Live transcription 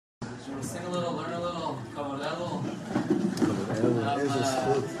We'll sing a little, learn a little, chevre.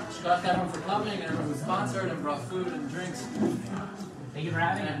 Shkach everyone for coming, and everyone who sponsored and brought food and drinks. Thank you for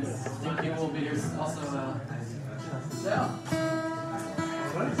having us. Some people will be here also. Yeah.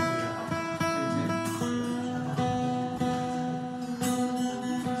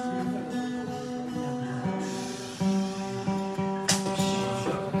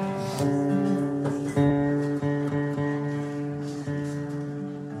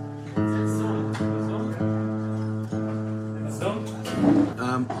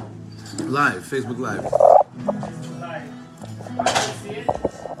 Live, Facebook Live.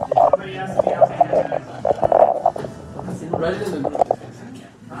 Write it in the group.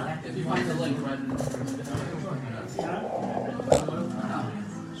 If you find the link, write it in the group.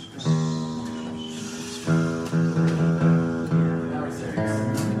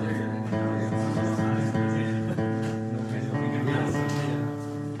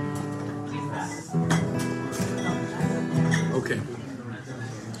 Okay.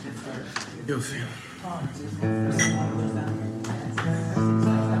 יופי.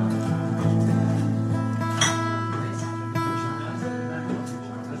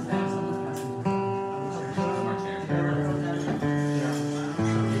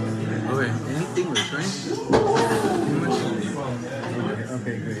 Okay, in English, right? English?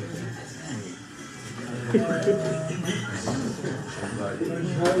 Okay, great.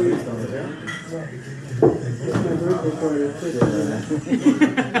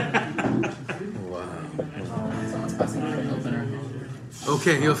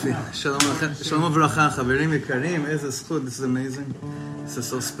 Okay, יופי. שלום וברכה, חברים יקרים, איזה זכות, this is amazing. This is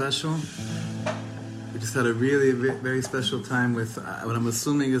so special. We just had a really very special time with what I'm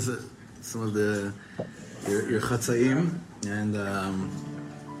assuming is some of your chatzaim, and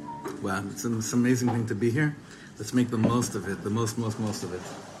wow, it's an amazing thing to be here. Let's make the most of it, the most of it.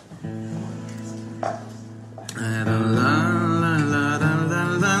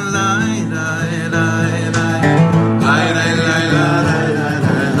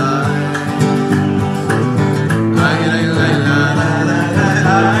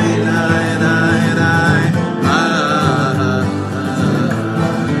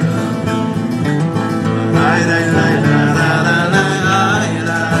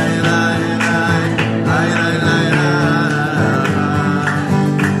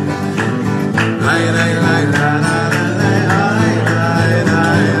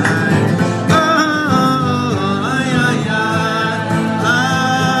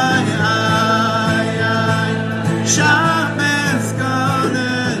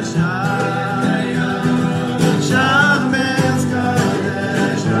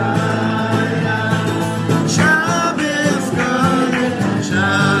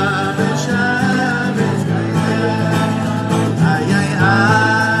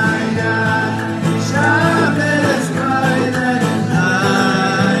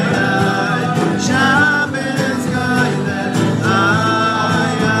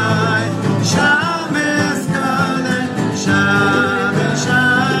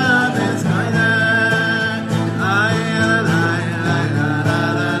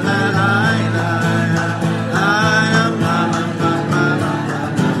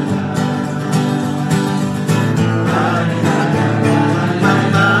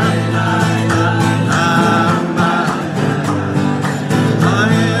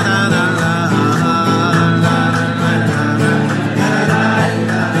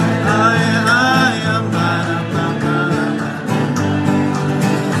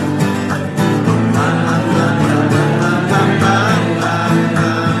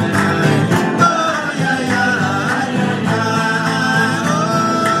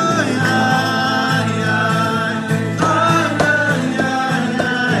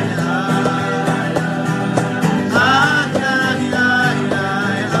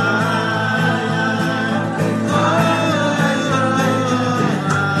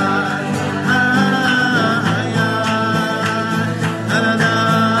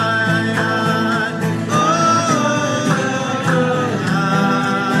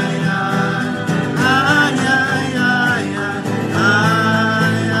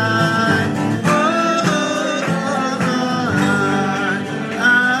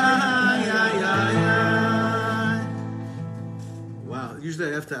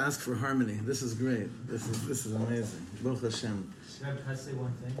 For harmony. This is great. This is amazing. Baruch Hashem. Should I say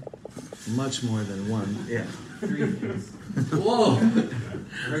one thing? Much more than one. Yeah. 3 things. Whoa!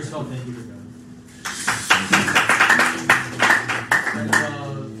 First of all, thank you for coming.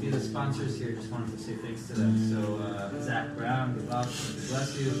 To the sponsors here, just wanted to say thanks to them. So, Zach Brown, God bless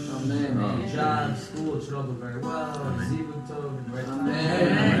you. Amen. Job, school, it should all go very well. Zivug Tov, and right.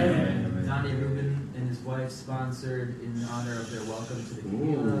 Amen. wife sponsored in honor of their welcome to the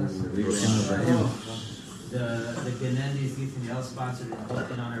Kehillah. The Genendis Githinel sponsored in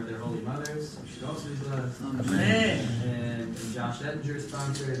honor of their holy mothers. Should also be blessed. Amen. And Josh Ettinger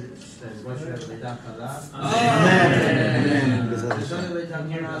sponsored that his wife should have Leidat Kala. Amen. There's only Leidat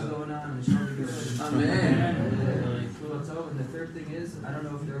Kala going on. Amen. And the third thing is, I don't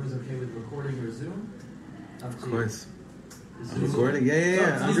know if there was okay with recording or Zoom. Of course. Zoom. Recording?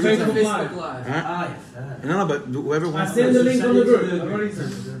 Yeah. He's Facebook Live. No, but whoever I wants send the to. link on the group.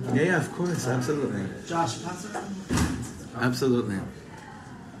 Yeah, of course, absolutely. Josh, pass it. Absolutely.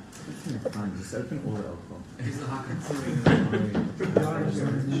 He's the Hakohen.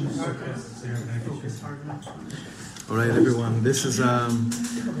 All right, everyone. This is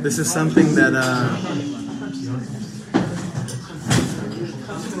something that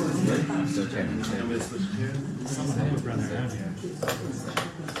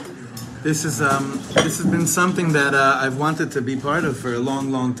this has been something that I've wanted to be part of for a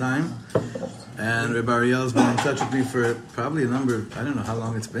long, long time. And Reb Ariel's been in touch with me for probably a number, I don't know how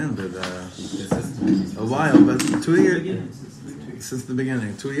long it's been, but a while, but 2 years, since the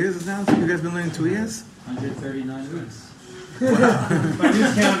beginning. 2 years now? You guys been learning 2 years? 139 weeks. Wow. But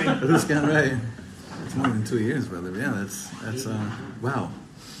who's counting? Who's counting, right? It's more than 2 years, brother. Yeah, that's wow.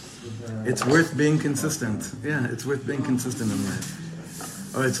 It's worth being consistent. Yeah, it's worth being consistent in life.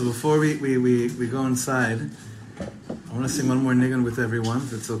 All right, so before we go inside, I want to sing one more nigun with everyone,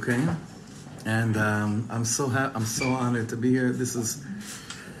 if it's okay. And I'm so honored to be here. This is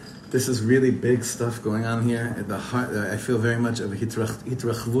really big stuff going on here. At the heart, I feel very much of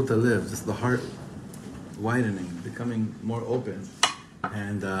hitrachvut halev, just the heart widening, becoming more open,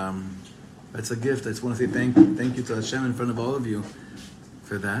 and that's a gift. I just want to say thank you to Hashem in front of all of you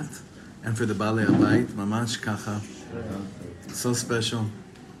for that, and for the Balei Habayit, mamash kacha, so special.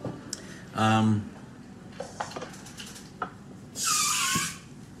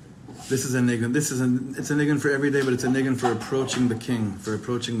 This is a nigun. It's a nigun for every day, but it's a nigun for approaching the king, for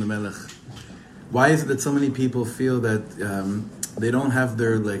approaching the melech. Why is it that so many people feel that they don't have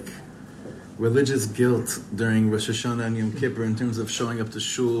their religious guilt during Rosh Hashanah and Yom Kippur in terms of showing up to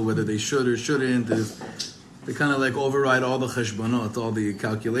shul, whether they should or shouldn't? They kind of override all the cheshbonot, all the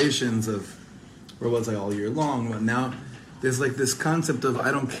calculations of where was I all year long. But now there's this concept of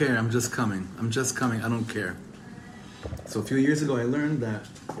I don't care, I'm just coming, I don't care. So a few years ago I learned that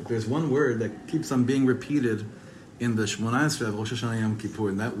if there's one word that keeps on being repeated in the Shmona Esrei of Rosh Hashanah Yom Kippur,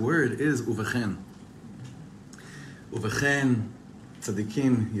 and that word is uvechen. Uvechen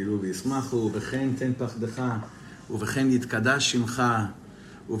tzadikim yiru v'yismachu, uvechen ten pachdecha, uvechen yitkadash shimcha,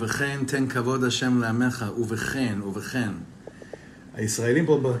 uvechen ten kavod Hashem le'amecha, uvechen. הישראלים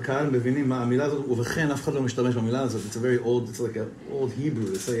פה בקהל מבינים מה המילה הזאת, ובכן, אף אחד לא משתמש במילה הזאת. It's a very old, it's like an old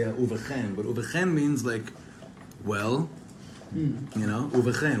Hebrew to say ובכן, but ובכן means well,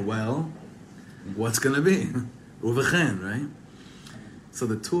 ובכן, well, what's going to be? ובכן, right? So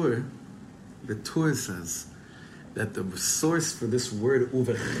the Torah says that the source for this word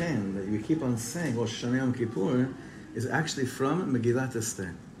ובכן that we keep on saying, Rosh Hashanah Yom Kippur, is actually from Megillat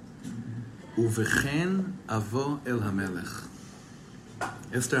Esther. ובכן avo el hamelech.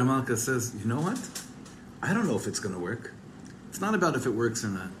 Esther Hamalka says, you know what? I don't know if it's going to work. It's not about if it works or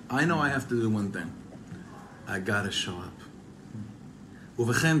not. I know I have to do one thing. I got to show up.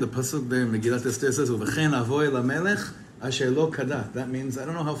 Uvechen, the pasuk there, Megillat Esther says, Uvechen avo el hamelech asher lo kadat. That means, I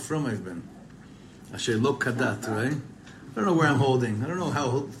don't know how from I've been. Asher lo kadat, right? I don't know where I'm holding. I don't know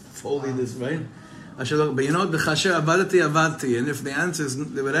how holy this, right? Asher lo, but you know, b'chasher avadti. And if the answer is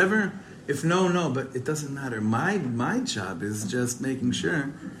whatever, if no, but it doesn't matter. My job is just making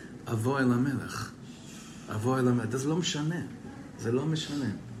sure avo el hamelech. Avo el hamelech. Das lo mishane. Ze lo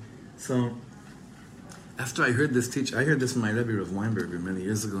mishane. So, after I heard this I heard this from my Rabbi Rav Weinberger many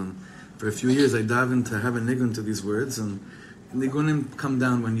years ago, and for a few years I dive in to have a nigun to these words, and nigunim come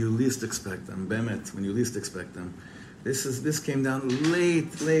down when you least expect them, bemet, when you least expect them. This came down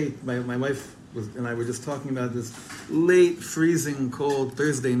late. My wife and I were just talking about this late, freezing cold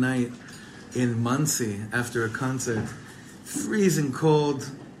Thursday night in Muncie after a concert. Freezing cold.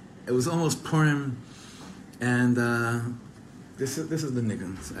 It was almost Purim, and this is the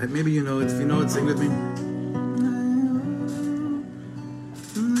nigun. Maybe you know it. If you know it, sing with me.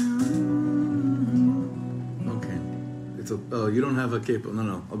 Okay. You don't have a capo.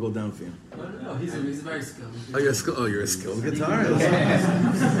 No. I'll go down for you. No, he's very skilled. You're a skilled guitarist.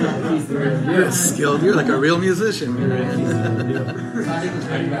 You're skilled. You're like a real musician.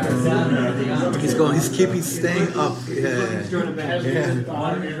 He's staying up. Yeah.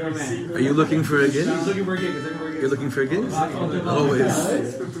 Are you looking for a gig? You're looking for a gig? Always.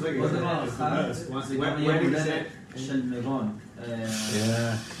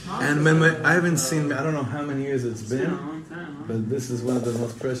 Yeah. And I haven't seen, I don't know how many years it's been, but this is one of the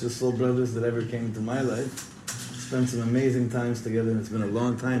most precious soul brothers that ever came into my life. Spent some amazing times together, and it's been a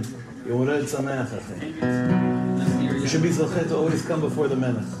long time. You should be zochet to always come before the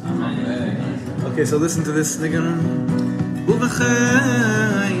Melech. Okay, so listen to this niggun.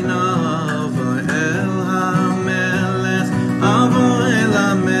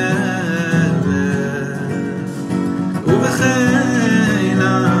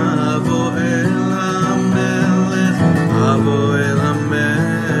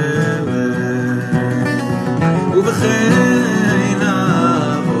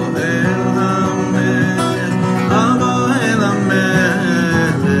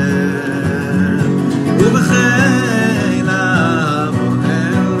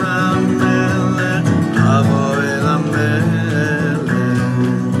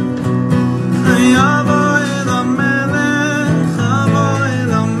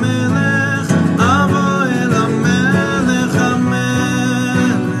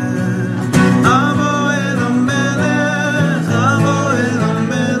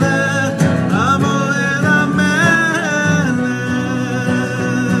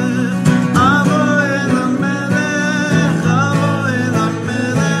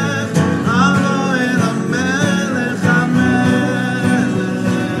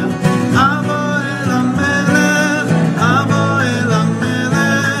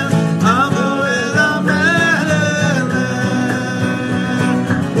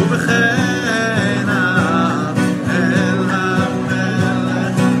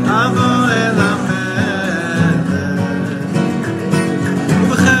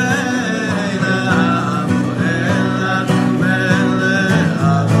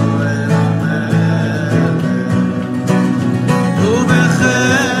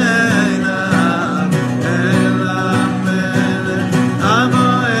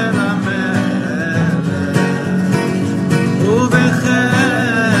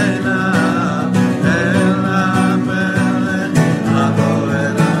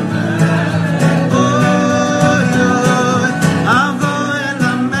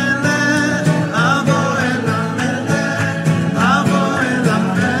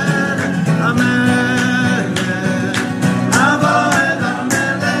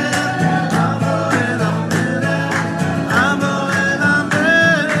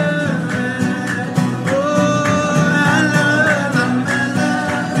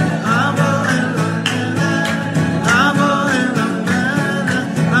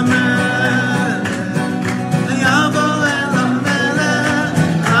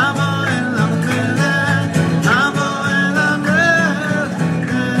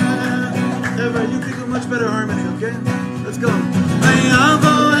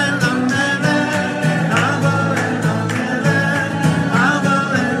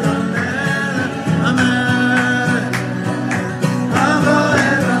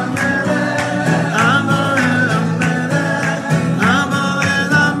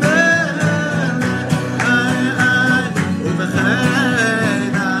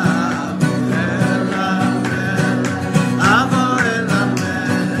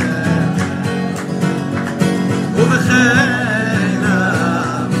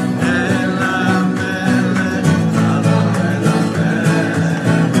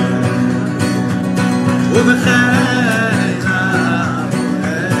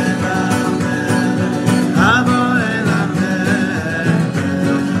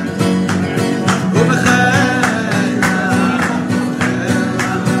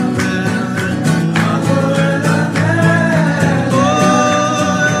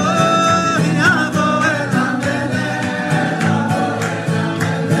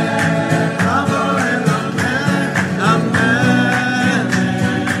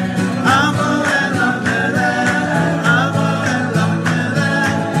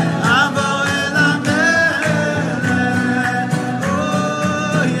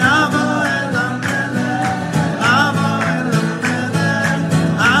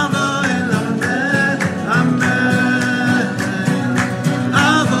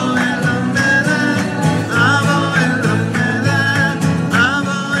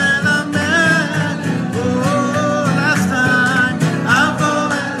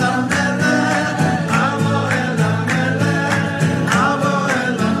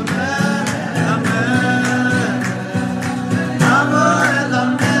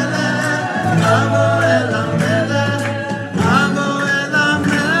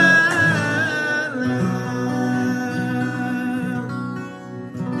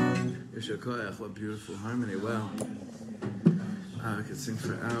 beautiful harmony. Wow. I could sing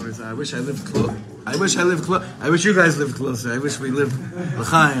for hours. I wish I lived close. I wish you guys lived closer. I wish we lived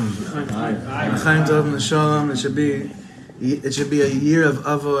l'chaim. L'chaim tov l'shalom. It should be a year of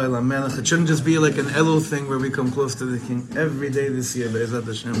Avo El HaMelech. It shouldn't just be like an Elul thing where we come close to the King every day this year. Be'ezrat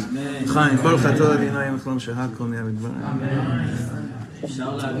Hashem. Chaim. Baruch atah Adonai Yom Shehakol Nהיה בדברו.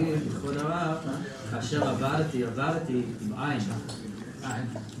 אפשר להגיד, בכבוד הרב, כאשר עבדתי עם עין.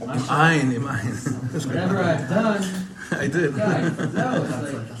 עם עין. Whatever I've done, I did. זהו,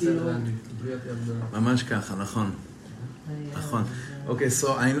 כאילו... ממש ככה, נכון. נכון. Okay,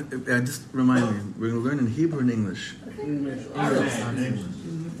 so I just remind me, we're going to learn in Hebrew and English.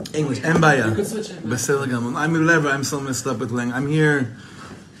 English. En baya. Beseder gamon. I'm so messed up with language. I'm here.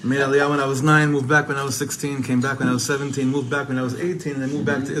 Made Aliyah when I was 9, moved back when I was 16, came back when I was 17, moved back when I was 18, and then moved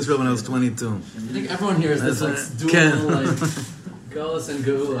back to Israel when I was 22. I think everyone here is this like dual, like Galus and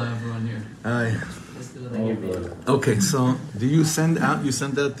Geula. Everyone here. Okay, so do you sent out the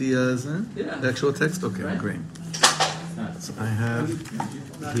actual text? Okay, right. Great. So I have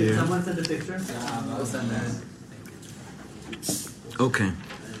here. Someone send a picture? I'll send that. Okay.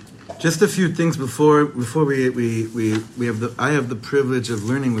 Just a few things before we have I have the privilege of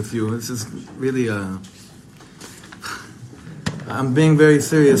learning with you. This is really I'm being very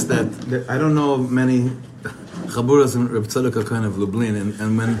serious that I don't know many chaburas in Reb Tzadok Hakohen of Lublin,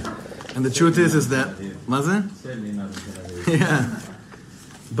 and the truth is that Mazen? Yeah.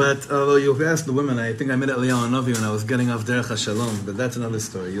 But although you'll ask the women, I think I met Eliyahu Novi when I was getting off Derech HaShalom, but that's another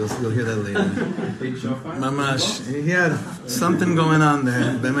story. You'll hear that later. Mamash. He had something going on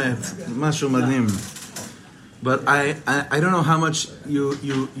there. Bemet. Mashu Madim. But I don't know how much you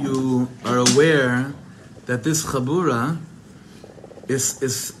are aware that this Chabura is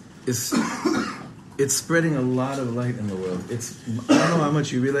it's spreading a lot of light in the world. I don't know how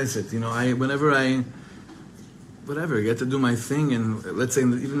much you realize it. Whenever I get to do my thing, and let's say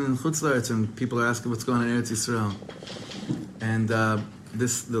even in Chutz La'aretz, and people are asking what's going on in Eretz Yisrael, and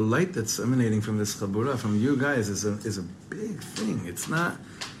the light that's emanating from this Chabura, from you guys, is a big thing. It's not.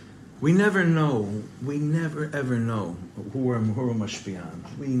 We never know. We never ever know who we're mashpi'an.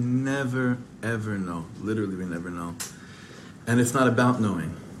 We never ever know. Literally, we never know. And it's not about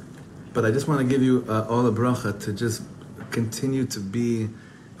knowing. But I just want to give you all a bracha to just continue to be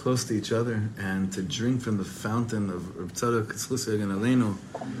close to each other and to drink from the fountain of Reb Tzadok Hakohen Aleinu,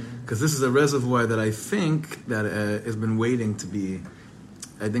 because this is a reservoir that I think that has been waiting to be.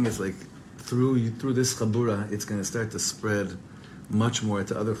 I think it's like through this Chabura, it's going to start to spread much more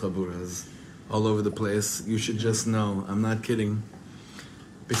to other Chaburas all over the place. You should just know, I'm not kidding.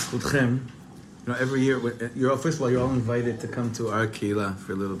 B'zchutchem, every year, first of all, you're all invited to come to our Kehila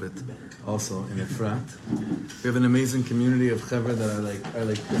for a little bit. Also in Efrat, we have an amazing community of chevre that are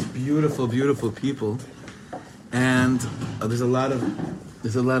like just beautiful, beautiful people, and there's a lot of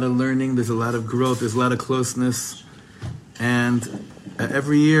learning, there's a lot of growth, there's a lot of closeness, and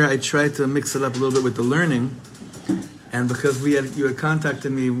every year I try to mix it up a little bit with the learning, and because you had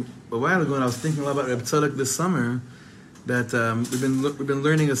contacted me a while ago, and I was thinking a lot about Reb Tzadok this summer, that we've been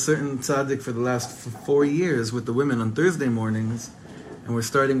learning a certain tzaddik for the last 4 years with the women on Thursday mornings. And we're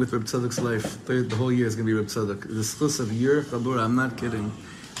starting with Reb Tzadok's life. The whole year is going to be Reb Tzadok. The schus of your Chabura, I'm not kidding.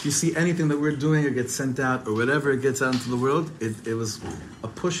 If you see anything that we're doing or gets sent out or whatever it gets out into the world, it was a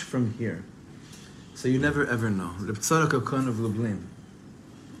push from here. So you never ever know. Reb Tzadok Hakohen of Lublin.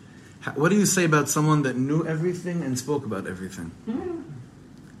 What do you say about someone that knew everything and spoke about everything?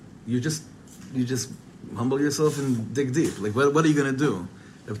 You just humble yourself and dig deep. Like what are you going to do?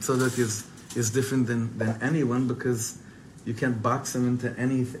 Reb Tzadok is different than anyone because you can't box him into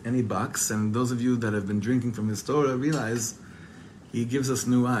any box. And those of you that have been drinking from his Torah realize he gives us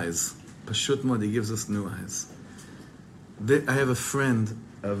new eyes. Pashut mod, he gives us new eyes. I have a friend,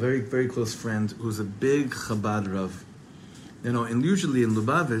 a very, very close friend, who's a big Chabad Rav. And usually in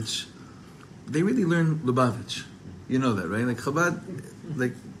Lubavitch, they really learn Lubavitch. You know that, right? Like Chabad,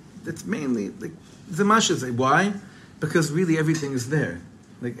 it's mainly, the Masha say. Why? Because really everything is there.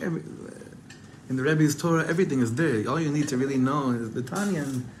 In the Rebbe's Torah, everything is there. All you need to really know is the Tanya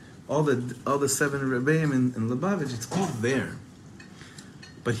and all the 7 Rebbeim in Lubavitch. It's all there.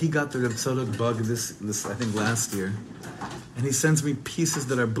 But he got the Reb Tzadok bug this I think last year, and he sends me pieces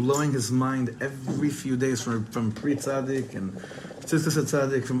that are blowing his mind every few days from Pri Tzaddik and Tzitzus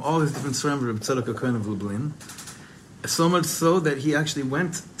Tzaddik, from all his different surroundings. Reb Tzadok Hakohen of Lublin. So much so that he actually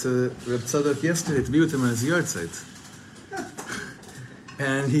went to Reb Tzadok yesterday to be with him on his yahrzeit.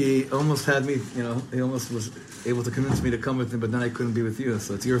 And he almost had me, he almost was able to convince me to come with him, but then I couldn't be with you.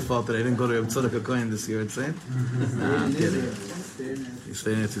 So it's your fault that I didn't go to Reb Tzadok Hakohen this year, I'd say. Nah, I'm kidding. You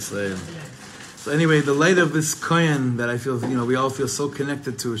stay in Israel. So anyway, the light of this kohen that I feel, we all feel so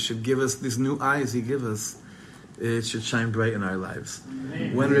connected to, should give us these new eyes he gives us. It should shine bright in our lives.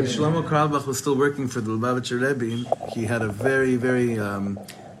 When Reb Shlomo Carlebach was still working for the Lubavitcher Rebbe, he had a very, very,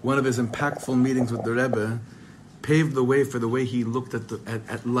 one of his impactful meetings with the Rebbe paved the way for the way he looked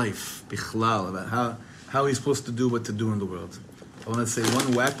at life, bichlal, about how he's supposed to do what to do in the world. I want to say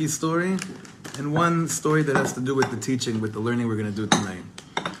one wacky story and one story that has to do with the teaching, with the learning we're going to do tonight.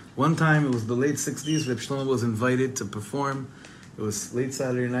 One time, it was the late 60s, Reb Shlomo was invited to perform. It was late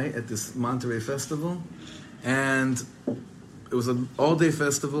Saturday night at this Monterey festival. And it was an all-day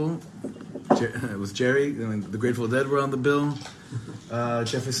festival. It was Jerry, the Grateful Dead were on the bill.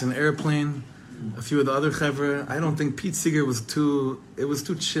 Jefferson Airplane, a few of the other chevre. I don't think Pete Seeger was too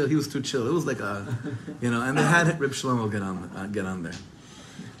chill. He was too chill. It was like and they had Reb Shlomo get on there.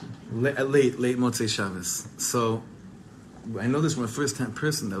 Late Motzei Shabbos. So I know this from a first-hand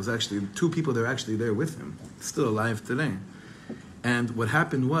person. That was actually two people that were actually there with him, still alive today. And what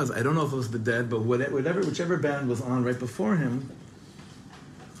happened was, I don't know if it was the Dead, but whichever band was on right before him,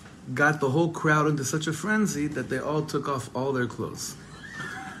 got the whole crowd into such a frenzy that they all took off all their clothes.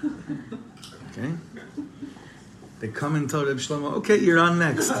 Okay? They come and tell Reb Shlomo, okay, you're on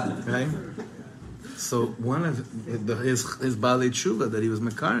next. Right? So one of his Baalei Tshuva that he was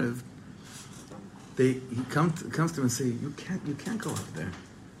Mekarev, he comes to him and say, you can't go up there.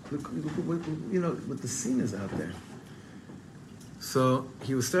 Look what the scene is out there. So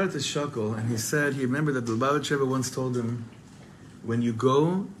he was started to shuckle, and he remembered that the Lubavitcher Rebbe once told him, when you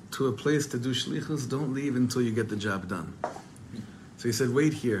go to a place to do shlichus, don't leave until you get the job done. So he said,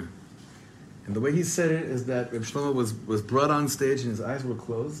 wait here. And the way he said it is that Reb Shlomo was brought on stage and his eyes were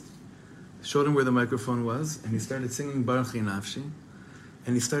closed, showed him where the microphone was, and he started singing Baruch Nafshi,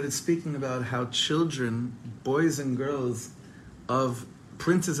 and he started speaking about how children, boys and girls of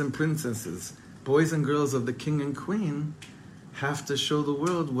princes and princesses, boys and girls of the king and queen, have to show the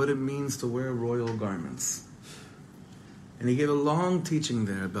world what it means to wear royal garments. And he gave a long teaching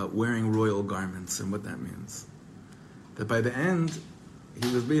there about wearing royal garments and what that means. That by the end,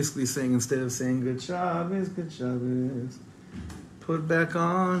 he was basically saying, instead of saying, good Shabbos, put back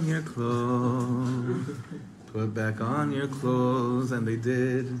on your clothes, put back on your clothes. And they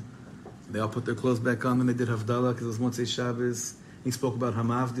did. They all put their clothes back on, and they did Havdalah, because it was Motzei Shabbos. He spoke about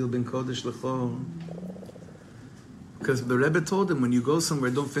Hamavdil ben Kodesh L'chol. Because the Rebbe told him, when you go somewhere,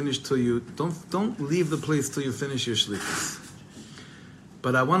 don't leave the place till you finish your shlichus.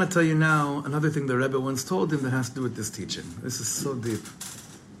 But I want to tell you now another thing the Rebbe once told him that has to do with this teaching. This is so deep.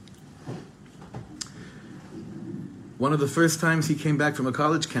 One of the first times he came back from a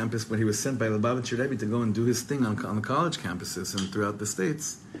college campus, when he was sent by Lubavitcher Rebbe to go and do his thing on the college campuses and throughout the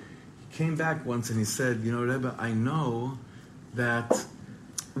States, he came back once and he said, Rebbe, I know that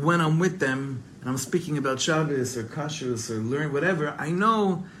when I'm with them, and I'm speaking about Shabbos or Kashrus or learn whatever, I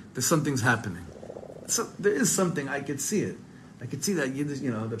know that something's happening. So there is something, I could see it. I could see that Yiddish,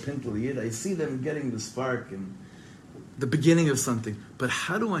 the Pintel Yid, I see them getting the spark and the beginning of something. But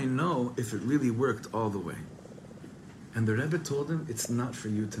how do I know if it really worked all the way? And the Rebbe told him, it's not for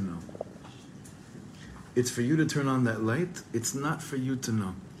you to know. It's for you to turn on that light. It's not for you to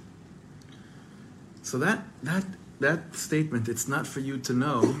know. So that statement, it's not for you to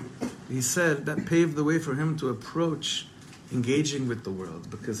know, he said, that paved the way for him to approach engaging with the world.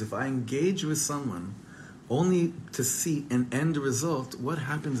 Because if I engage with someone only to see an end result, what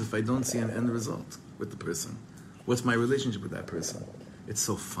happens if I don't see an end result with the person? What's my relationship with that person? It's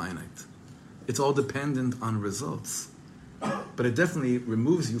so finite. It's all dependent on results. But it definitely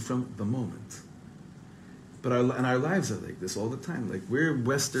removes you from the moment. But our lives are like this all the time. Like, we're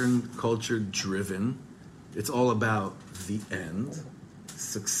Western culture driven. It's all about the end.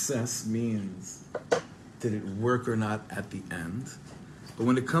 Success means, did it work or not at the end? But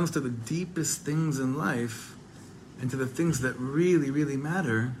when it comes to the deepest things in life, and to the things that really, really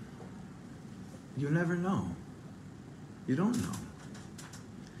matter, you never know. You don't know.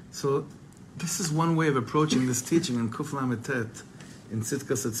 So this is one way of approaching this teaching in Kuf Lamed Tet, in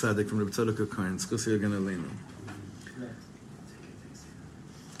Tzidkas Tzaddik from Reb Tzadok Hakohen Chabura.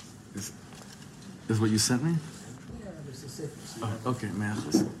 Is what you sent me? Oh, okay,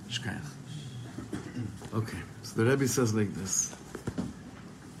 me'achos. Shkayach. Okay, so the Rebbe says like this.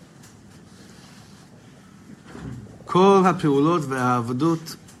 Kol ha'peulot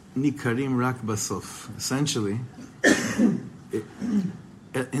ve'ha'avadot nikarim rak basof. Essentially,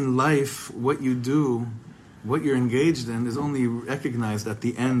 in life, what you do, what you're engaged in, is only recognized at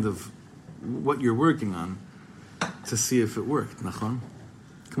the end of what you're working on to see if it worked. Nachon?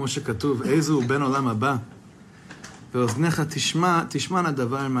 כמו שכתוב, איזה הוא בן עולם הבא, ואוזניך תשמענה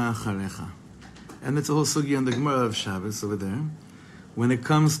דבר מאחריך. And it's a whole sugya in the Gemara of Shabbos over there. When it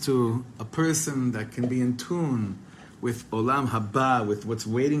comes to a person that can be in tune with Olam Haba, with what's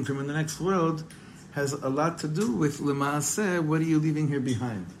waiting for him in the next world, has a lot to do with L'maaseh, what are you leaving here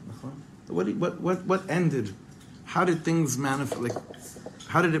behind? What ended? How did things manifest? Like,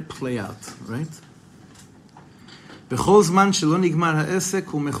 how did it play out, right? בכל זמן שלא נגמר העסק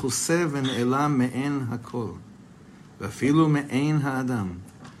הוא מכוסה ונעלם מעין הכל. ואפילו מעין האדם.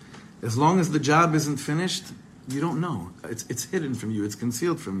 As long as the job isn't finished, you don't know. It's hidden from you. It's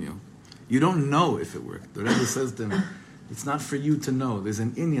concealed from you. You don't know if it worked. The Rebbe says to him, it's not for you to know. There's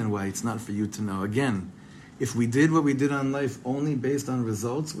an inyan why it's not for you to know. Again, if we did what we did on life only based on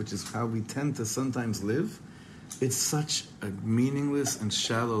results, which is how we tend to sometimes live, it's such a meaningless and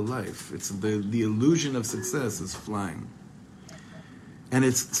shallow life. It's the illusion of success is flying. And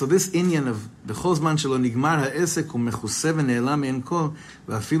it's so this inyan of בכל זמן שלא נגמר העסק הוא מכוסה ונעלם מעין כל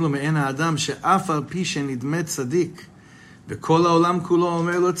ואפילו מעין האדם שאף על פי שנדמה צדיק וכל העולם כולו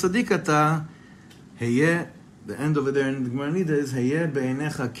אומר לו צדיק אתה היה, the end over there in the Gemara Nida is היה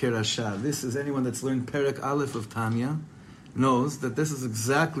בעיניך כרשע. This is anyone that's learned Perek Aleph of Tanya knows that this is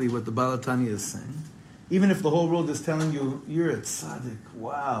exactly what the Baal Tanya is saying. Even if the whole world is telling you, you're a tzaddik,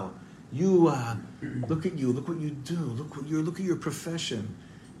 wow, you, look at you, look what you do, look at your profession.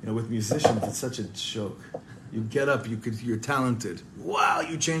 You know, with musicians, it's such a joke. You get up, you're talented. Wow,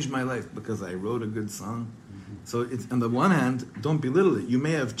 you changed my life because I wrote a good song. So it's, on the one hand, don't belittle it. You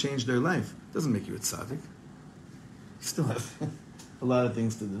may have changed their life. It doesn't make you a tzaddik. You still have a lot of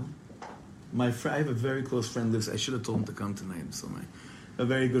things to do. I have a very close friend lives. I should have told him to come tonight. A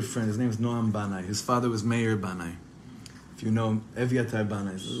very good friend. His name is Noam Banai. His father was Meir Banai. If you know Eviatar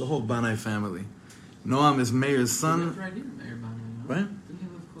Banai, there's a whole Banai family. Noam is Meir's son. He lived right here, Meir Banai. Right? Didn't he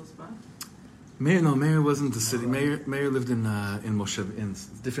live close by? Meir wasn't the city. Meir lived in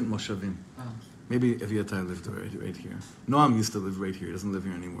different Moshavim. Oh. Maybe Eviatar lived right here. Noam used to live right here. He doesn't live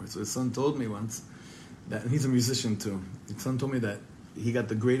here anymore. So his son told me once that, and he's a musician too. His son told me that he got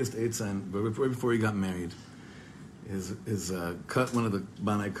the greatest eitzah right before he got married. One of the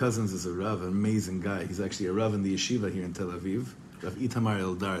Banai cousins is a Rav, an amazing guy. He's actually a Rav in the yeshiva here in Tel Aviv. Rav Itamar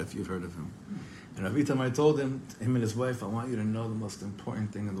Eldar, if you've heard of him. And Rav Itamar told him and his wife, I want you to know the most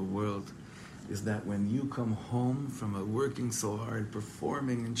important thing in the world is that when you come home from working so hard,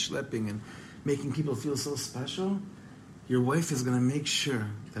 performing and schlepping and making people feel so special, your wife is going to make sure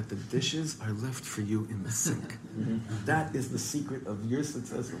that the dishes are left for you in the sink. That is the secret of your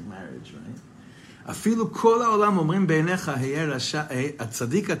successful marriage, right? אפילו כל העולם אומרים בעיניך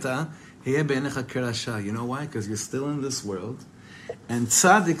הצדיק אתה, היה בעיניך כרשע. You know why? Because you're still in this world. And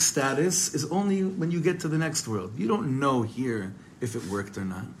tzaddik status is only when you get to the next world. You don't know here if it worked or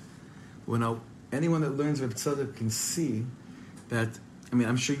not. Anyone that learns Reb Tzadok can see that,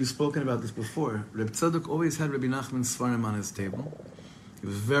 I'm sure you've spoken about this before. Reb Tzadok always had Rabbi Nachman's Svarim on his table. He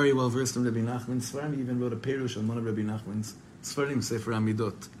was very well versed in Rabbi Nachman's Svarim. He even wrote a perush on one of Rabbi Nachman's Svarim, Sefer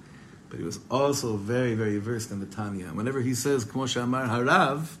Amidot. But he was also very, very versed in the Tanya. Whenever he says, Kmo Shamar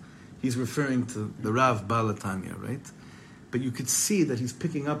Harav, he's referring to the Rav Bala Tanya, right? But you could see that he's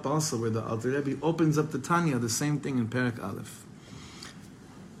picking up also where the Alter Rebbe opens up the Tanya, the same thing in Perek Aleph.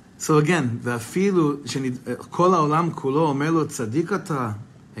 So again, ואפילו כל העולם כולו אומר לו צדיק אתה,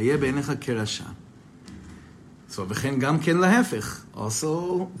 היה בעיניך כרשע. So וכן גם כן להפך.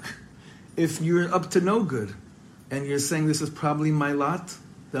 Also, if you're up to no good, and you're saying this is probably my lot,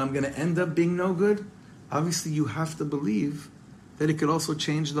 that I'm going to end up being no good, obviously you have to believe that it could also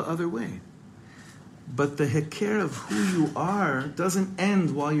change the other way. But the heker of who you are doesn't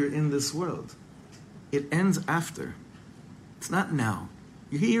end while you're in this world. It ends after. It's not now.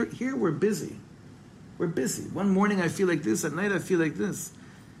 Here we're busy. We're busy. One morning I feel like this, at night I feel like this.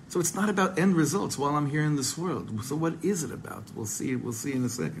 So it's not about end results while I'm here in this world. So what is it about? We'll see in a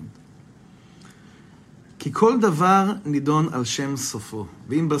second. כי כל דבר נידון על שם סופו.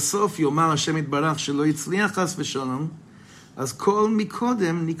 ואם בסוף יאמר השם יתברך שלא יצליח חס ושלום, אז כל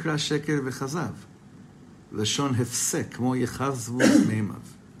מקודם נקרא שקר וכזב. לשון הפסק, כמו יחזבו מימיו.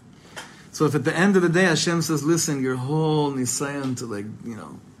 So if at the end of the day Hashem says, listen, your whole nisayon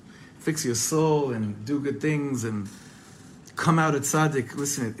to fix your soul and do good things and come out at tzaddik,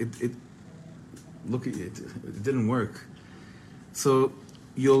 listen, it look at you, it didn't work. So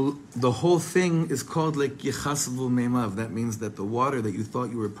the whole thing is called like yechasvu meimav. That means that the water that you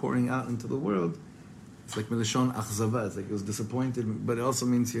thought you were pouring out into the world, it's like milashon achzava. It's like it was disappointed, but it also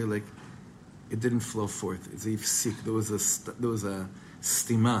means here like it didn't flow forth. It's ifsik. There was a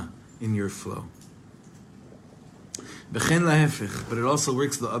stima in your flow. V'chen lahefich, but it also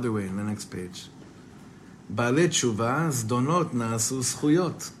works the other way in the next page. Baalei tshuva zdonot naasu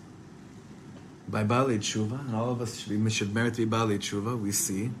zchuyot. by Baalei Tshuva, and all of us should merit to be Baalei Tshuva, we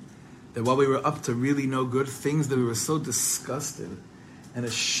see that while we were up to really no good, things that we were so disgusted and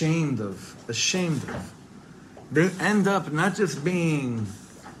ashamed of, they end up not just being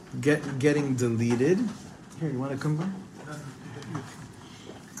getting deleted. Here, you want to come by?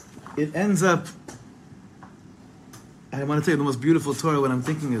 It ends up, I want to tell you the most beautiful Torah when I'm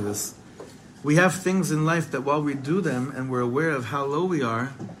thinking of this. We have things in life that while we do them and we're aware of how low we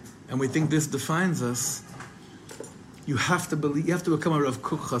are, and we think this defines us, you have to believe, you have to become a Rav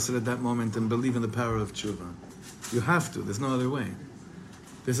Kook Chassid at that moment and believe in the power of tshuva. You have to, there's no other way.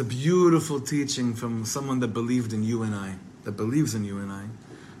 There's a beautiful teaching from someone that believed in you and I, that believes in you and I,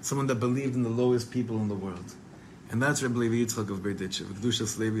 someone that believed in the lowest people in the world. And that's Reb Levi Yitzchak of Beit Ditchev,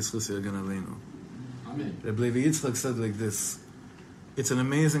 Kedushas Levi Schus Yergan Aleinu. Amen. Reb Levi Yitzchak said like this, it's an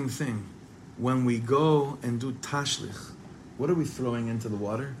amazing thing. When we go and do tashlich, what are we throwing into the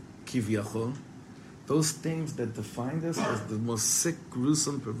water? Kivyachol. Those things that defined us as the most sick,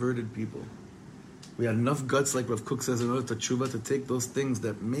 gruesome, perverted people. We had enough guts, like Rav Kook says, in order to tshuva, to take those things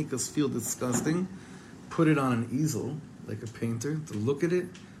that make us feel disgusting, put it on an easel, like a painter, to look at it,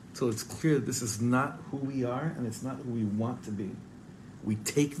 till it's clear that this is not who we are, and it's not who we want to be. We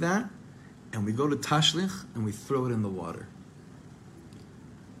take that, and we go to tashlich, and we throw it in the water.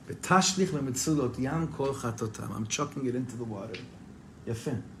 I'm chucking it into the water.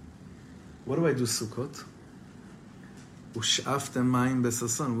 Yafin. What do I do, Sukkot?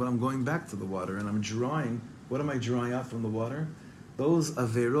 What I'm going back to the water, and I'm drawing. What am I drawing out from the water? Those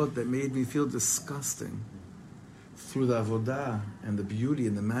averot that made me feel disgusting. Through the avodah and the beauty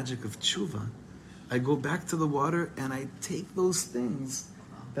and the magic of tshuva, I go back to the water and I take those things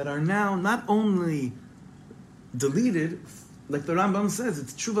that are now not only deleted, like the Rambam says,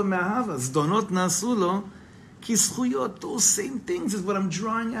 it's tshuva me'ahava, zdonot nasulo, ki zchuyot, those same things is what I'm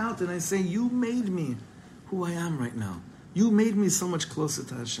drawing out, and I say, you made me who I am right now. You made me so much closer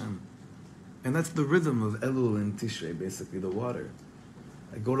to Hashem. And that's the rhythm of Elul and Tishrei, basically, the water.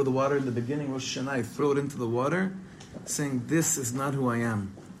 I go to the water in the beginning, Rosh Hashanah, I throw it into the water, saying, this is not who I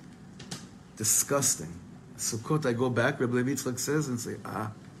am. Disgusting. Sukkot, I go back, Reb Levi Yitzchak says, and say,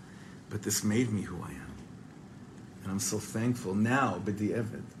 but this made me who I am. And I'm so thankful now,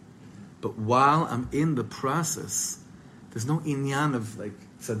 b'di'evet. But while I'm in the process, there's no inyan of like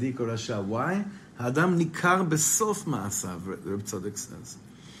tzaddik or rasha. Why? Ha'adam nikar besof ma'asav, Reb Tzadok says.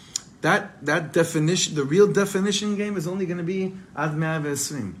 That definition, the real definition game is only going to be ad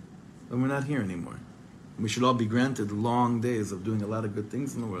 120, when we're not here anymore. We should all be granted long days of doing a lot of good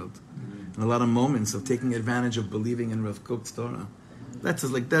things in the world, and a lot of moments of taking advantage of believing in Rav Kook's Torah. That's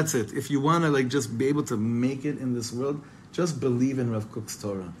it. If you want to just be able to make it in this world, just believe in Rav Kook's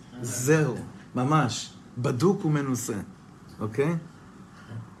Torah. Zehu, mamash, baduk umenuseh. Okay?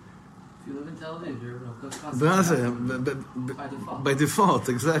 If you live in Tel Aviv, you're Rav Kook's by default,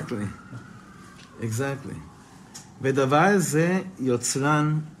 exactly. ודבר זה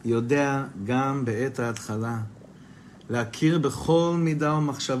יוצרן יודע גם בעת ההתחלה, להכיר בכל מידה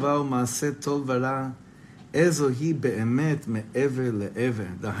ומחשבה ומעשה טוב ורע, איזו היא באמת מעבר לעבר.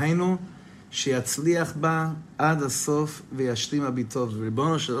 דהיינו, שיצליח בה עד הסוף וישלים הביטוב.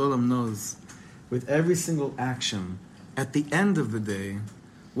 ריבונו של עולם knows, with every single action, at the end of the day,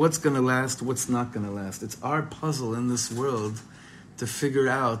 what's going to last, what's not going to last. It's our puzzle in this world to figure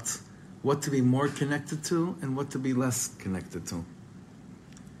out what to be more connected to and what to be less connected to.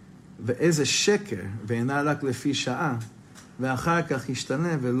 ואיזה שקר, ואינה רק לפי שעה, ואחר כך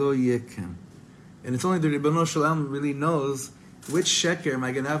ישתנה ולא יהיה כן. And it's only the Ribono Shel Olam really knows which sheker am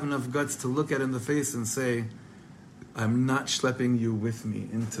I going to have enough guts to look at in the face and say, I'm not schlepping you with me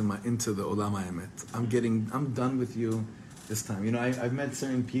into the Olam HaEmet. I'm done with you this time. You know, I've met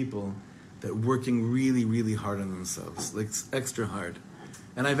certain people that are working really, really hard on themselves, like extra hard.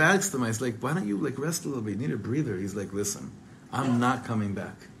 And I've asked him, I was like, why don't you rest a little bit? You need a breather. He's like, listen, I'm not coming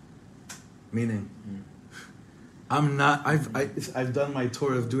back. Meaning, I'm not, I've done my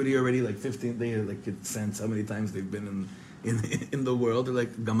tour of duty already, 15, they could sense how many times they've been in the world. They're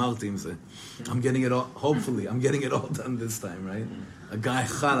like, gamalti imse. I'm getting it all, hopefully, I'm getting it all done this time, right? A guy,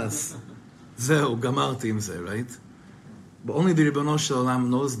 chalas, zeu, gamalti imse, right? But only the Ribono Shel Olam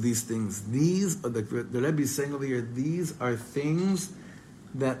knows these things. These are the Rebbe is saying over here, these are things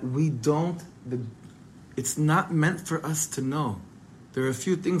that we don't, it's not meant for us to know. There are a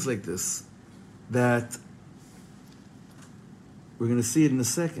few things like this that we're going to see it in a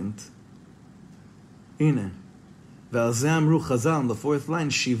second. Ine. ועל זה אמרו חז"ל, the fourth line,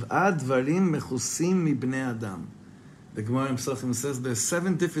 שבעה דברים מכוסים מבני אדם. The Gemara himself says there's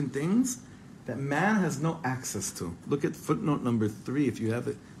 7 different things that man has no access to. Look at footnote number 3 if you have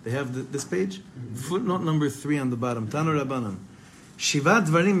it They have this page? Footnote number 3 on the bottom. Tanu Rabbanan. Shiva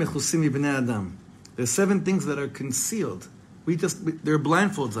dvarim mechusim mibnei adam. There's 7 things that are concealed. There are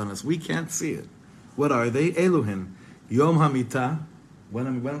blindfolds on us. We can't see it. What are they? Eluhin. Yom hamita.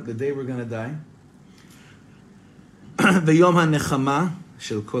 When the day we're going to die. The Yom hanechama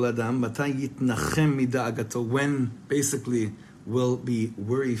shel kol adam. Matay yitnachem mida'agato. When basically we'll be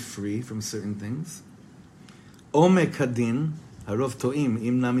worry-free from certain things. Omek hadin. Harov to'im.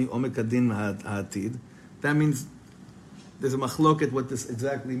 Im nami omek hadin ha'atid. That means there's a machloket what this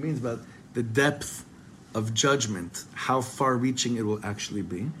exactly means, but the depth of judgment, how far-reaching it will actually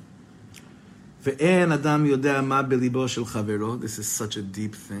be. Ve'en adam yodea ma belibo shel chavero. This is such a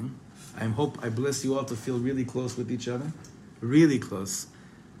deep thing. I bless you all to feel really close with each other, really close.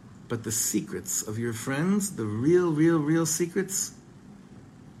 But the secrets of your friends, the real secrets,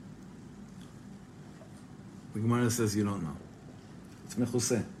 the Gemara says you don't know. It's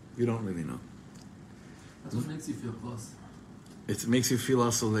mechuseh. You don't really know. That's what makes you feel close. It makes you feel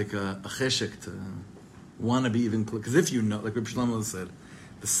also like a cheshek to want to be even close. Because if you know, like Reb Shlomo said,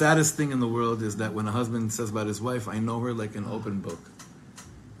 the saddest thing in the world is that when a husband says about his wife, I know her like an open book.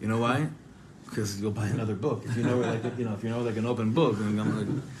 You know why? Because you'll buy another book. If you know her like an open book, and I'm like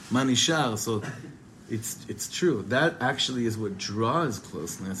manishar. So it's true. That actually is what draws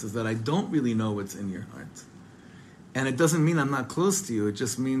closeness, is that I don't really know what's in your heart. And it doesn't mean I'm not close to you. It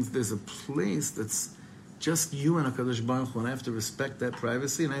just means there's a place that's just you and HaKadosh Baruch Hu, and I have to respect that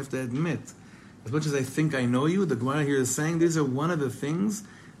privacy, and I have to admit, as much as I think I know you, the Gemara here is saying these are one of the things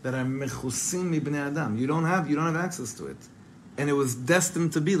that are mechusim mibnei adam. You don't have access to it, and it was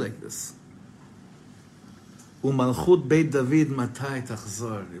destined to be like this. Umalchut Beit David matai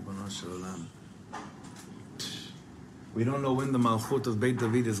tachzor, Ribono shel olam. We don't know when the malchut of Beit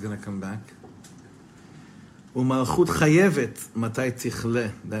David is going to come back. Umalchut chayevet matai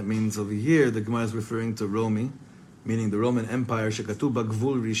tichle. That means over here the Gemara is referring to Romi, meaning the Roman Empire. Shekatu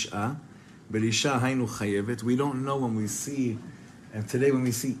bagvul risha, berisha hainu chayevet. We don't know when we see, and today when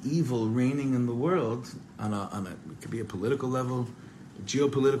we see evil reigning in the world on a it could be a political level, a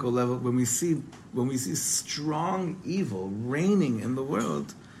geopolitical level. When we see strong evil reigning in the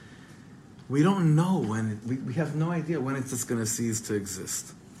world, we don't know when we have no idea when it's just going to cease to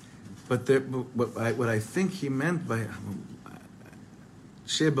exist. But what I think he meant by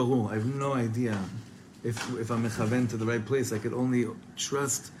Shebaru, I have no idea if I'm mechaven to the right place. I could only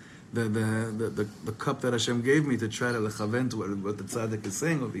trust the cup that Hashem gave me to try to lechaven to what the tzaddik is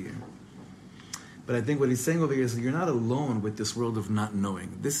saying over here. But I think what he's saying over here is you're not alone with this world of not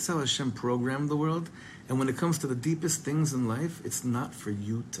knowing. This is how Hashem programmed the world. And when it comes to the deepest things in life, it's not for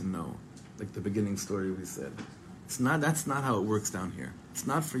you to know. Like the beginning story we said. That's not how it works down here. It's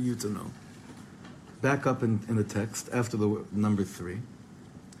not for you to know. Back up in the text, after the number 3.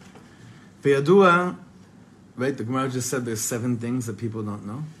 Ve'yadua, right, the Gemara just said there's 7 things that people don't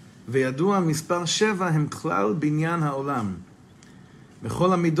know. Ve'yadua mispar sheva hem klal binyan ha'olam.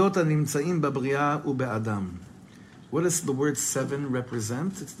 Bechol hamidot hanimtzaim babriya ube'adam. What does the word 7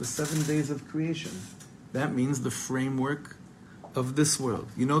 represent? It's the 7 days of creation. That means the framework of this world.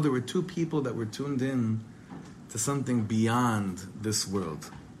 You know, there were 2 people that were tuned in to something beyond this world.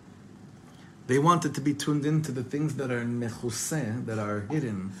 They wanted to be tuned into the things that are mechuseh, that are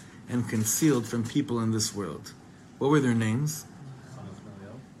hidden and concealed from people in this world. What were their names?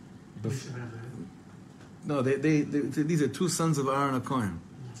 No, these are 2 sons of Aaron and Cohen.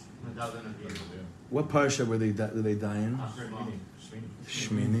 What parsha did they die in?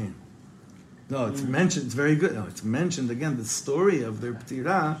 Shmini. No, it's mentioned. It's very good. No, it's mentioned again. The story of their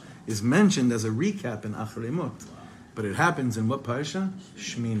ptirah is mentioned as a recap in Achremot. But it happens in what parsha?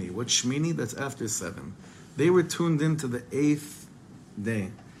 Shmini. What Shmini? That's after 7. They were tuned into the 8th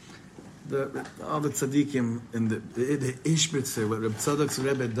day. All the tzaddikim in the Ishbitzer, what Reb Tzadok's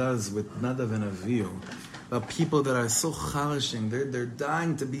Rebbe does with Nadav and Avihu, about people that are so charishing, they're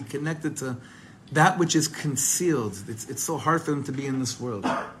dying to be connected to that which is concealed. It's so hard for them to be in this world.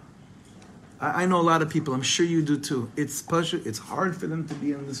 I know a lot of people, I'm sure you do too. It's hard for them to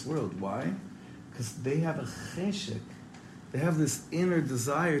be in this world. Why? Because they have a cheshek. They have this inner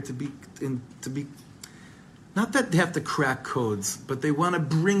desire to be, not that they have to crack codes, but they want to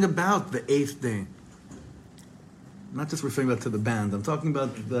bring about the 8th day. I'm not just referring to the band. I'm talking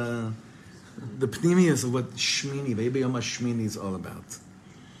about the pnimius of what Shmini, Vaybe Yom HaShmini is all about.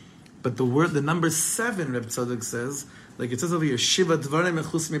 But the number 7, Reb Tzadok says, like it says over here, Shiva Dvarei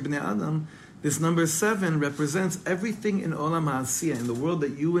Mechus Mibnei Adam, this number 7 represents everything in Olam HaAsiyah, in the world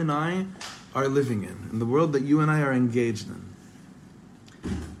that you and I are living in the world that you and I are engaged in.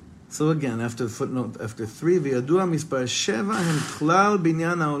 So again, after footnote, after 3, וידוע מספר 7 הם כלל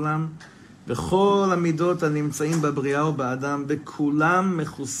בניין העולם, וכל המידות הנמצאים בבריאה ובאדם, וכולם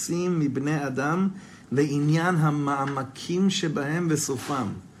מכוסים מבני אדם, לעניין המעמקים שבהם וסופם.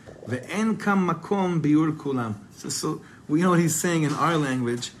 ואין כאן מקום ביור כולם. So we know what he's saying in our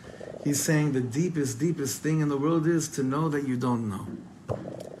language. He's saying the deepest thing in the world is to know that you don't know.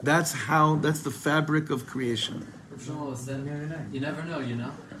 That's the fabric of creation. Shlomo said, you never know, you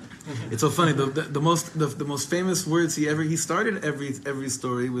know? It's so funny. The most famous words he started every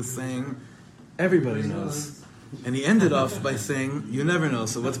story with saying, everybody knows, and he ended off by saying, you never know.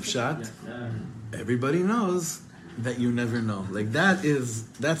 So what's pshat? Everybody knows that you never know. Like that's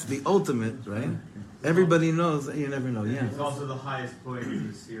the ultimate, right? Everybody knows that you never know. Yeah. It's also the highest point in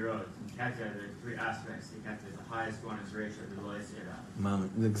the shiur. In Katz, there are 3 aspects. In Katz, the highest one is ratio, the lowest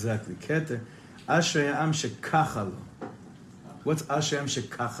shiur. Exactly. Keter. Ashrei am shekacha lo. What's Ashrei am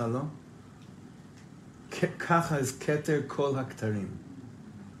shekacha lo? Kacha is keter kol haktarim.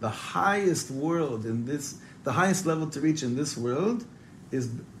 The highest world in this, the highest level to reach in this world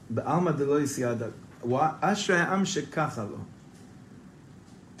is the alma de lo yisiyada. Ashrei am shekacha lo.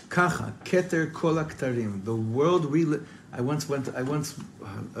 Kacha, keter kol haktarim. The world we live.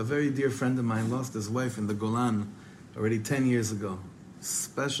 A very dear friend of mine lost his wife in the Golan already 10 years ago.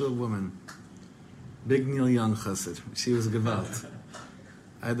 Special woman. Big Neil Young chassid. She was gewalt.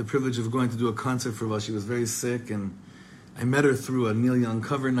 I had the privilege of going to do a concert for her while she was very sick, and I met her through a Neil Young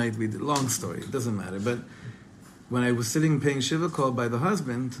cover night. We did, long story, it doesn't matter. But when I was sitting paying shiva call by the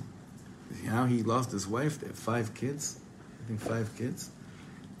husband, he lost his wife. They have 5 kids. I think 5 kids.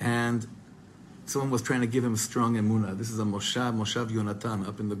 And someone was trying to give him strong emunah. This is a Moshav Yonatan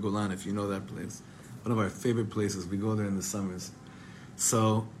up in the Golan, if you know that place. One of our favorite places. We go there in the summers.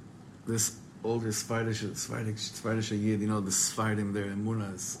 So this older Sephardish Yid, the Sephardim there,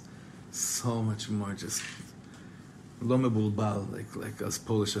 emunah is so much more just lo mebulbal, like us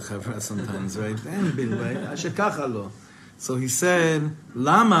Polish chevre sometimes, right? So he said,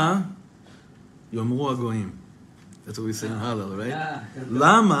 Lama Yomru Agoyim. That's what we say in Hallel, right? Yeah.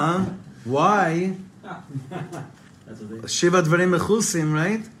 Lama, why? Shiva Dvarim Mechusim,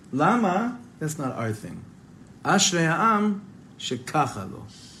 right? Lama, that's not our thing. Ashrei Ha'am Shekacha Lo.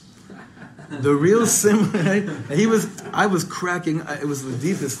 The real sim, right? I was cracking. It was the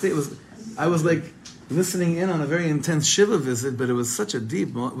deepest thing. I was like listening in on a very intense shiva visit, but it was such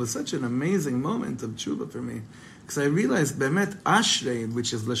an amazing moment of tshuva for me, because I realized bemet ashrei,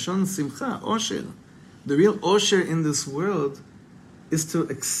 which is lashon simcha, osher. The real osher in this world is to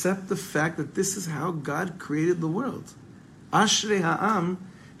accept the fact that this is how God created the world. Ashrei ha'am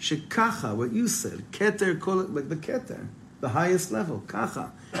shekacha, what you said, keter kol, like the keter, the highest level,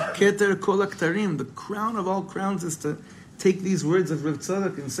 kacha. Keter kol haktarim, the crown of all crowns is to take these words of Reb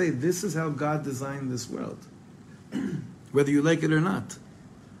Tzadok and say, this is how God designed this world. Whether you like it or not.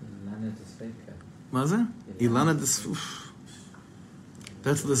 Ilana desfeika.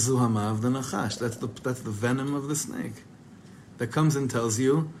 That's the zuhama of the nachash. That's the venom of the snake that comes and tells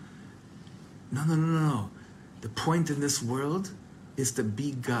you, no. The point in this world is to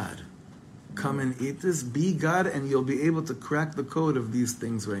be God. Come and eat this, be God, and you'll be able to crack the code of these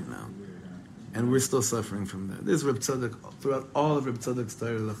things right now. And we're still suffering from that. This is Reb Tzadok, throughout all of Reb Tzadok's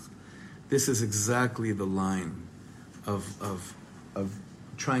Torah, this is exactly the line of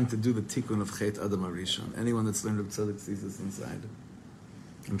trying to do the tikkun of Chet Adam HaRishon. Anyone that's learned Reb Tzadok sees this inside.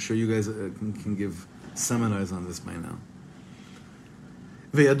 I'm sure you guys can give seminars on this by now.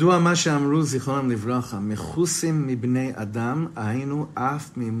 וידוע מה שאמרו זיכרונם לברכה, מחוסים מבני אדם, היינו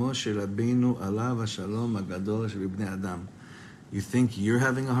אף ממו של רבינו עליו השלום הגדול שבבני אדם. You think you're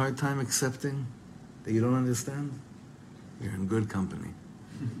having a hard time accepting that you don't understand? You're in good company.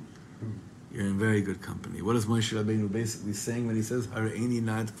 You're in very good company. What is Moshe Rabbeinu basically saying when he says, Hareini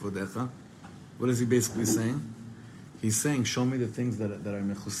na'at kvodecha? What is he basically saying? He's saying, show me the things that are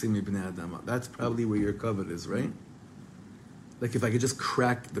mechusim ibnei adam. That's probably where your covet is, right? Like if I could just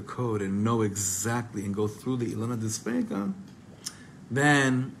crack the code and know exactly and go through the Ilana Despeika,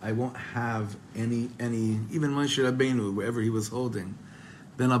 then I won't have any even Moshe Rabbeinu, wherever he was holding,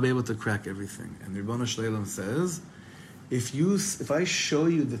 then I'll be able to crack everything. And Ribono Shel Olam says, if I show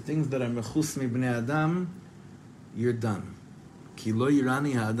you the things that are mechus mibnei adam, you're done. Ki lo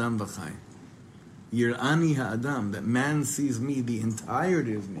yirani ha'adam v'chai. Yirani ha'adam, that man sees me, the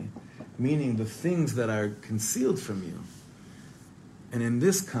entirety of me, meaning the things that are concealed from you. And in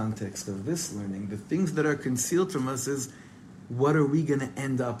this context of this learning, the things that are concealed from us is, what are we going to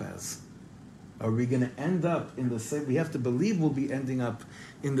end up as? Are we going to end up in the same? We have to believe we'll be ending up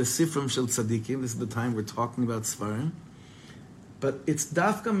in the Sifrim Shel Tzadikim. This is the time we're talking about Svarim. But it's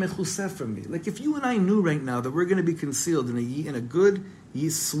dafka mechuseh for me. Like if you and I knew right now that we're going to be concealed in a good,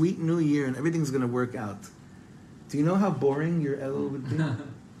 sweet new year and everything's going to work out, do you know how boring your Elul would be?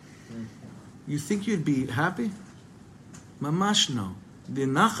 You think you'd be happy? Mamash no. The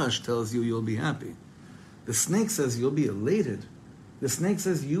Nachash tells you you'll be happy. The snake says you'll be elated. The snake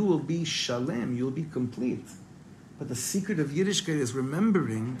says you will be shalem, you'll be complete. But the secret of Yiddishkeit is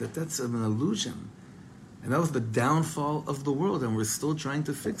remembering that that's an illusion. And that was the downfall of the world, and we're still trying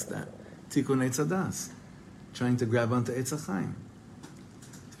to fix that. Tikkun Eitz Hadas. Trying to grab onto Eitz HaChaim.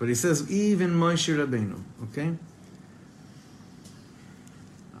 But he says, even Moshe Rabbeinu, okay?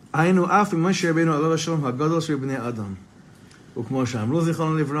 Ainu af Moshe Rabbeinu alav shalom hagadol shel bnei Adam. וכמו שאמרו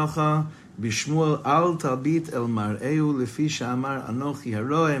זיכרונו לברכה, בשמואל אל תביט אל מראהו לפי שאמר אנוכי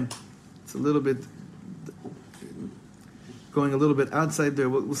הרואה. It's a little bit, going a little bit outside there.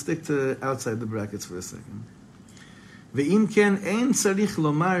 We'll stick to outside the brackets for a second. ואם כן, אין צריך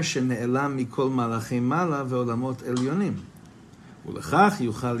לומר שנעלם מכל מלאכי מעלה ועולמות עליונים. ולכך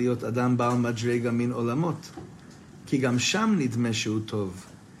יוכל להיות אדם בעל מדרגה מן עולמות. כי גם שם נדמה שהוא טוב,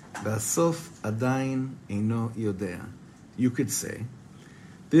 והסוף עדיין אינו יודע. You could say,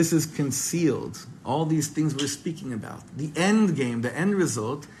 this is concealed. All these things we're speaking about. The end game, the end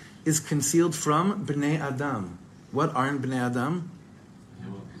result, is concealed from Bnei Adam. What aren't Bnei Adam?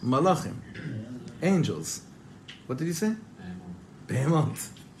 Malachim. Angels. What did you say? Behemot.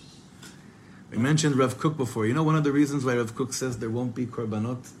 We mentioned Rav Kook before. You know one of the reasons why Rav Kook says there won't be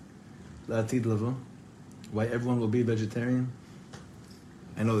korbanot la'atid lavo? Why everyone will be vegetarian?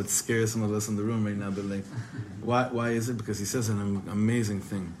 I know it scares some of us in the room right now, but like, why is it? Because he says an amazing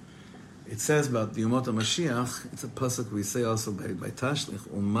thing. It says about the Yomot HaMashiach, it's a pasuk we say also by Tashlich,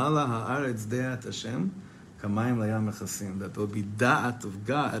 Umala ha'aretz de'at Hashem, kamayim layam mechasim, that there will be da'at of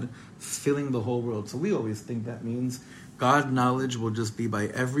God filling the whole world. So we always think that means God knowledge will just be by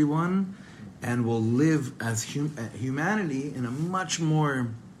everyone and will live as humanity in a much more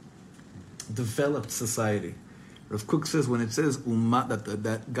developed society. Rav Kook says when it says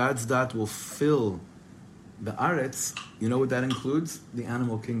that God's da'at will fill the aretz, you know what that includes? The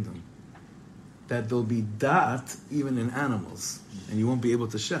animal kingdom. That there'll be da'at even in animals, and you won't be able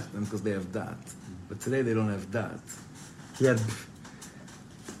to shech them because they have da'at. But today they don't have da'at. He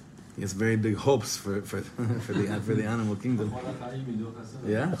has very big hopes for the animal kingdom.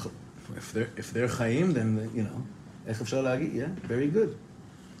 Yeah, if they're chayim, then you know, yeah, very good.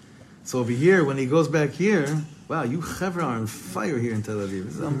 So over here, when he goes back here, wow, you chevre are on fire here in Tel Aviv.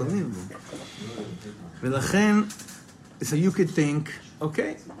 This is unbelievable. So you could think,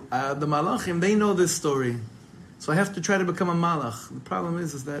 okay, the malachim, they know this story. So I have to try to become a malach. The problem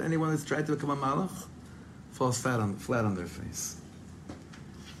is that anyone that's tried to become a malach falls flat on their face.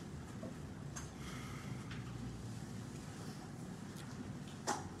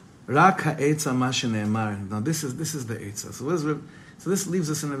 Rak ha'etza ma shene'emar. Now this is the etza. So this leaves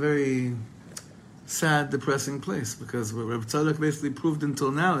us in a very sad, depressing place, because what Reb Tzadok basically proved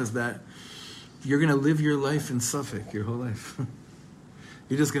until now is that you're going to live your life in suffix your whole life.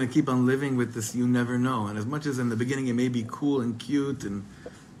 You're just going to keep on living with this you never know. And as much as in the beginning it may be cool and cute, and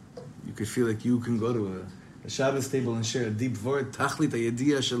you could feel like you can go to a Shabbos table and share a deep word, tachlit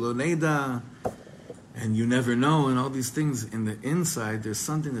hayediyah shelo neida, and you never know, and all these things, in the inside, there's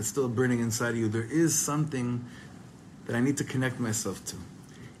something that's still burning inside of you. There is something that I need to connect myself to.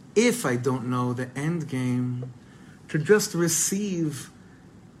 If I don't know the end game, to just receive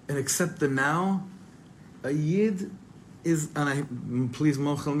and accept the now, a yid is, please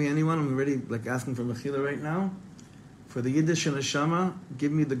mochel me anyone, I'm already like asking for mechila right now. For the Yiddish and Neshama,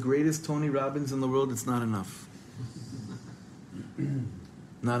 give me the greatest Tony Robbins in the world, it's not enough.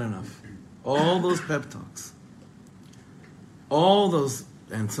 Not enough. All those pep talks, all those,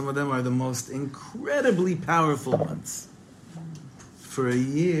 and some of them are the most incredibly powerful ones. For a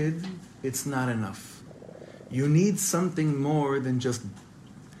yid, it's not enough. You need something more than just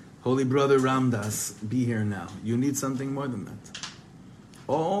Holy Brother Ramdas, be here now. You need something more than that.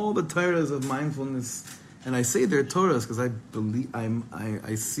 All the Torahs of mindfulness, and I say they're Torahs because I believe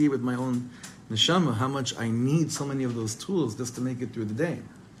I see with my own neshama how much I need so many of those tools just to make it through the day.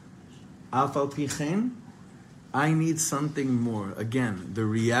 Afal pichen, I need something more. Again, the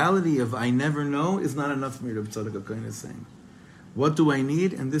reality of I never know is not enough for me, Reb Tzadok Hakohen is saying. What do I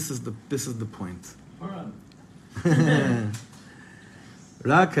need? And this is the point.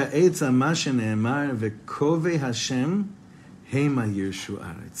 Rak ha'etza ma shene'emar ve'kovei Hashem hema yirshu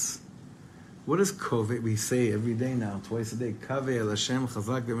aretz. What is kovei? We say every day now, twice a day. Kavei el Hashem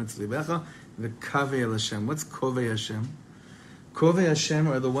chazak v'mitzlibecha ve'kavei el Hashem. What's kovei Hashem? Kovei Hashem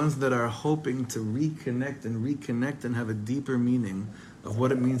are the ones that are hoping to reconnect and have a deeper meaning of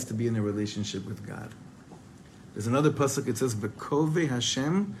what it means to be in a relationship with God. There's another pasuk, it says, V'kovei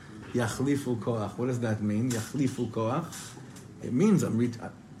Hashem yachlifu koach. What does that mean? Yachlifu koach? It means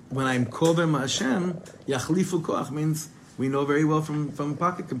when I'm kovei Hashem, yachlifu koach means, we know very well from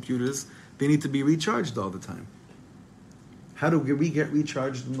pocket computers, they need to be recharged all the time. How do we get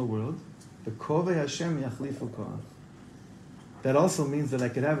recharged in the world? The kovei Hashem yachlifu koach. That also means that I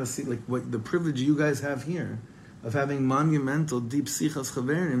could have a seat, like what the privilege you guys have here, of having monumental, deep sichas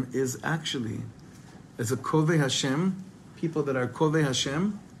chaverim is actually, as a kovei Hashem, people that are kovei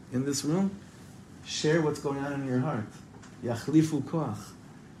Hashem in this room, share what's going on in your heart. Yachlifu koach.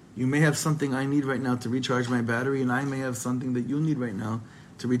 You may have something I need right now to recharge my battery, and I may have something that you need right now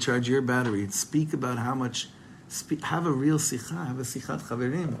to recharge your battery. Speak about how much, have a real sicha, have a sichat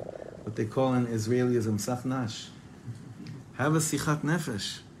chaverim, what they call in Israelism, sachnash. Have a sichat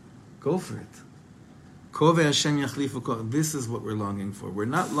nefesh. Go for it. Kovei Hashem yachlifu koach. This is what we're longing for. We're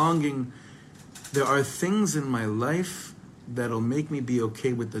not longing. There are things in my life that'll make me be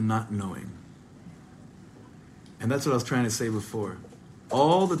okay with the not knowing. And that's what I was trying to say before.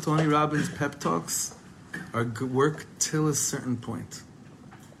 All the Tony Robbins pep talks are work till a certain point.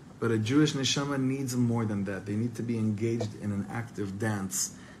 But a Jewish neshama needs more than that. They need to be engaged in an active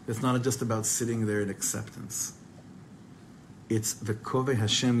dance. It's not just about sitting there in acceptance. It's the Kovei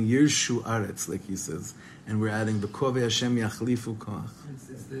Hashem Yirshu Aretz, like he says. And we're adding the Kovei Hashem Yachlifu Koach.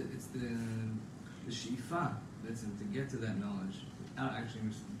 It's the shifa, that's to get to that knowledge without actually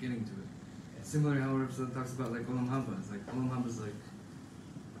just getting to it. It's similar to how Reb Tzadok talks about like Olam Haba. It's like Olam Haba is like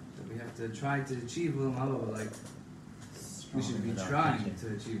that we have to try to achieve Olam Haba, but like we should be trying to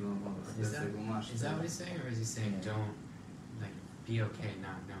achieve Olam Haba. Is that what he's saying, or is he saying don't like be okay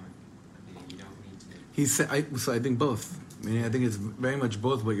not knowing? Meaning you don't need to. So I think both. I mean, I think it's very much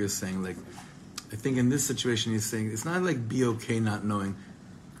both what you're saying. Like, I think in this situation he's saying it's not like be okay not knowing.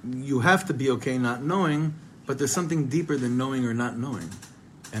 You have to be okay not knowing, but there's something deeper than knowing or not knowing.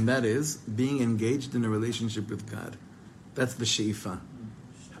 And that is being engaged in a relationship with God. That's the she'ifa.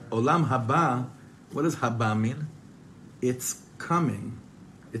 Olam haba, what does haba mean? It's coming.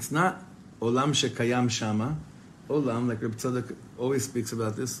 It's not olam shekayam shama. Olam, like Reb Tzadok always speaks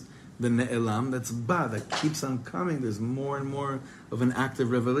about this, the ne'elam, that's ba, that keeps on coming. There's more and more of an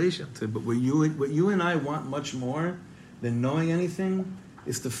active revelation to it. But what you and I want much more than knowing anything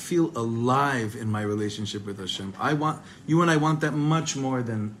is to feel alive in my relationship with Hashem. You and I want that much more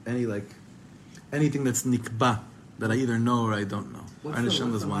than anything that's nikba, that I either know or I don't know. What's the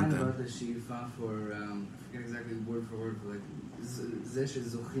line about the shifa for, I forget exactly word for word, but like, zesh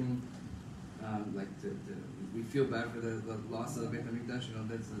zochim, like we feel bad for the loss of the Beit HaMikdash,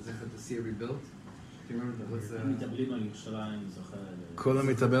 that's the zechet to see it rebuilt. Do you remember what's the... כל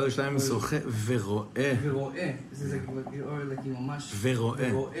המתאבל על ירושלים זוכה ורואה. ורואה. This is or like ממש... ורואה.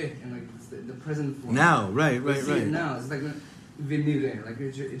 And like it's the present form. Now, right. We see it now. It's like ונראה. Like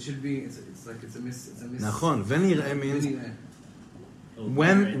it should be, it's like it's a miss. נכון. ונראה means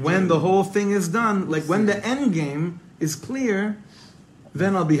when the whole thing is done, like when the end game is clear,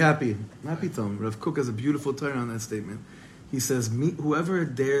 then I'll be happy. Happy Tom. Rav Kook has a beautiful turn on that statement. He says, whoever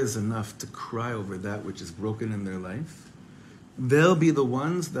dares enough to cry over that which is broken in their life, they'll be the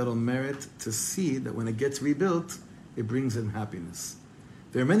ones that'll merit to see that when it gets rebuilt, it brings them happiness.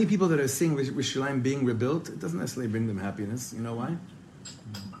 There are many people that are seeing Yerushalayim being rebuilt. It doesn't necessarily bring them happiness. You know why?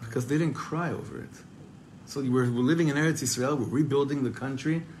 Because they didn't cry over it. So we're living in Eretz Yisrael, we're rebuilding the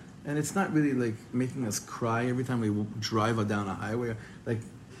country, and it's not really like making us cry every time we drive down a highway. Like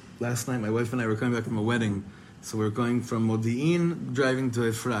last night, my wife and I were coming back from a wedding. So we're going from Modi'in, driving to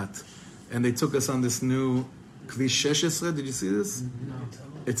Efrat. And they took us on this new Kvish 16. Did you see this? No.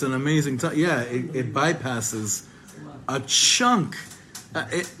 It's an amazing it bypasses a chunk.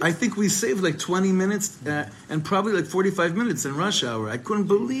 I think we saved like 20 minutes and probably like 45 minutes in rush hour. I couldn't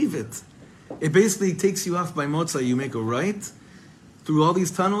believe it. It basically takes you off by Motzai. You make a right through all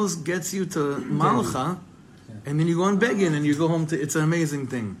these tunnels, gets you to Malcha, and then you go on Begin and you go home to... It's an amazing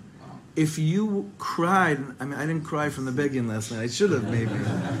thing. If you cried, I mean, I didn't cry from the Begin last night. I should have, maybe.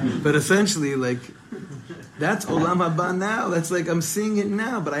 But essentially, like, that's Olam Haba now. That's like, I'm seeing it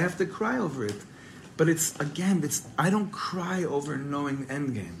now, but I have to cry over it. But I don't cry over knowing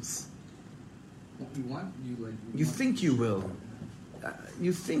end games. You think you will.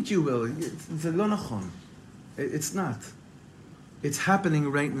 You think you will. It's lo nachon. It's not. It's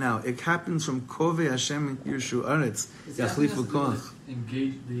happening right now. It happens from Kovei Hashem Yirshu Aretz. Yachlifu Koach.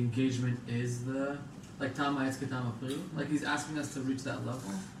 The engagement is the... Like, Tam Ha'etz K'Tam Ha'Pri? Like, he's asking us to reach that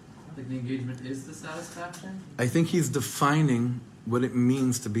level? Like the engagement is the satisfaction? I think he's defining what it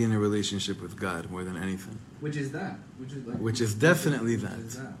means to be in a relationship with God more than anything. Which is that? Which is definitely that.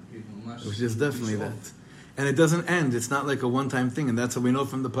 Which is definitely that. And it doesn't end. It's not like a one-time thing. And that's what we know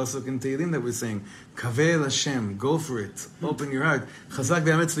from the Pasuk in Tehillim that we're saying, Kaveh el Hashem, go for it. Open your heart. Chazak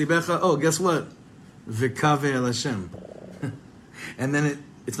v'ametz libecha. Oh, guess what? V'kaveh el Hashem. And then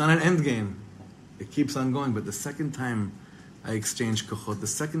it's not an end game. It keeps on going. But the second time I exchange kochot, the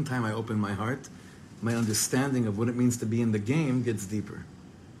second time I open my heart, my understanding of what it means to be in the game gets deeper.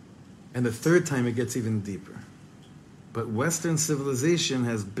 And the third time it gets even deeper. But Western civilization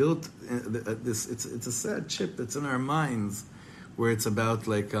has built this, it's a sad chip that's in our minds, where it's about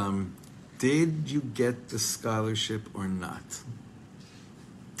like, did you get the scholarship or not?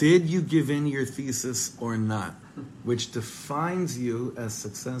 Did you give in your thesis or not? Which defines you as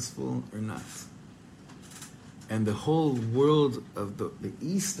successful or not. And the whole world of the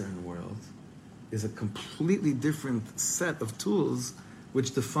Eastern world is a completely different set of tools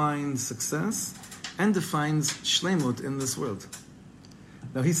which defines success and defines shlemut in this world.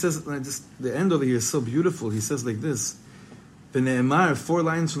 Now he says, the end over here is so beautiful. He says like this, V'ne'emar, 4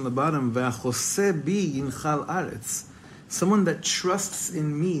 lines from the bottom, V'achoseh bi yinchal aretz. Someone that trusts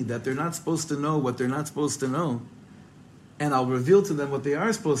in me, that they're not supposed to know what they're not supposed to know, and I'll reveal to them what they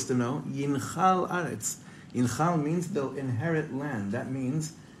are supposed to know, yinchal aretz. Yinchal means they'll inherit land. That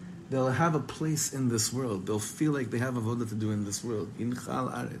means they'll have a place in this world. They'll feel like they have avodah to do in this world. Yinchal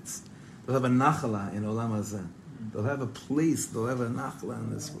aretz. They'll have a nachala in olam hazeh. They'll have a place. They'll have a nachala in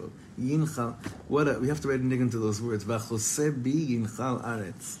this world. Yinchal. We have to write and dig into those words. V'achoseh bi yinchal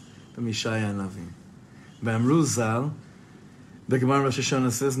aretz. From Yeshaya Navi. V'amru zal. The Gemara Rosh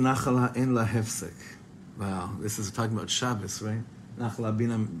Hashanah says nachala en la hefsek. Wow, this is talking about Shabbos, right? Nachala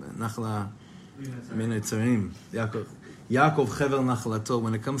min etzarim. Yaakov chevre nachalato.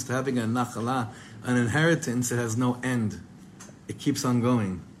 When it comes to having a nachala, an inheritance, it has no end. It keeps on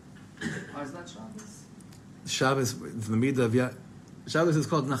going. Why is that Shabbos? Shabbos, the midah of Shabbos is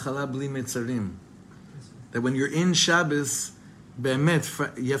called nachala bli metzarim. That when you're in Shabbos,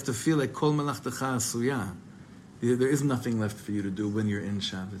 be'emet, you have to feel like kol melachtecha asuya. There is nothing left for you to do when you're in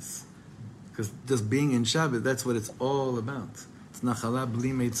Shabbos. Because just being in Shabbos, that's what it's all about. It's nachala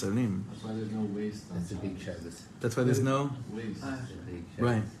bli meitzarim. That's why there's no waste. That's a big Shabbos. That's why there's no waste.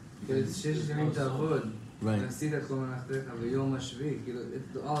 right. Because it's shesh yamim ta'avod. Right. It's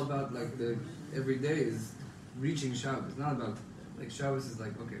all about like the every day is reaching Shabbos. It's not about like Shabbos is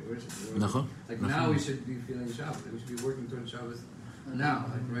like okay, like now we should be feeling Shabbos. We should be working towards Shabbos now,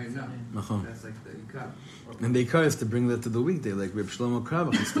 like right now. That's like the ikar. And the ikar is to bring that to the weekday, like Reb Shlomo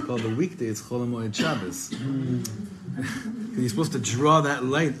Krabach used to call the weekday it's Chol HaMoed Shabbos. You're supposed to draw that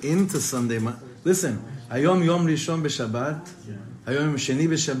light into Sunday. Listen, Hayom Yom Rishon b'Shabbat, Hayom Yom Sheni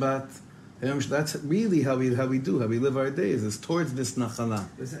b'Shabbat. That's really how we live our days, is towards this nachala.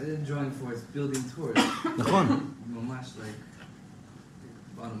 It's drawing for, it's building towards. Nachon. Mamash, like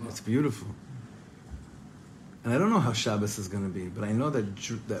bottom up. It's beautiful. And I don't know how Shabbos is going to be, but I know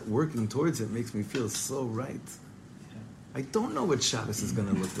that working towards it makes me feel so right. I don't know what Shabbos is going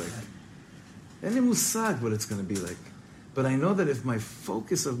to look like. Any musag what it's going to be like. But I know that if my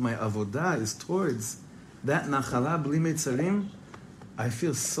focus of my avodah is towards that nachala bli meitzarim, I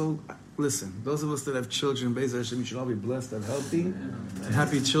feel so... Listen, those of us that have children, Be'ez Hashem, you should all be blessed and healthy and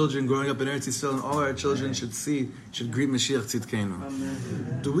happy children growing up in Eretz Yisrael, and all our children should greet Mashiach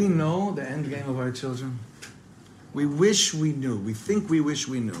Tzidkenu. Do we know the end game of our children? We wish we knew. We think we wish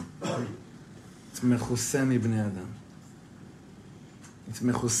we knew. It's mechuseh mibnei Adam. It's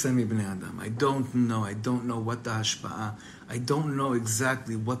mechuseh mibnei Adam. I don't know. I don't know what the hashpa'ah. I don't know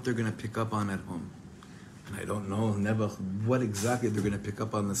exactly what they're going to pick up on at home. And I don't know never what exactly they're going to pick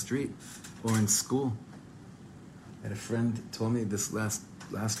up on the street or in school. I had a friend told me this last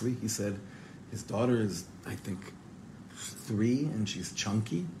week. He said his daughter is, I think, 3 and she's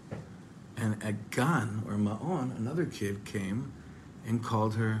chunky. And at Gan or Ma'on, another kid came and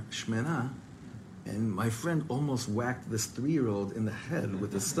called her Shmena. And my friend almost whacked this 3-year-old in the head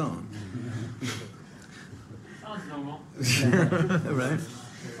with a stone. Sounds normal. Right?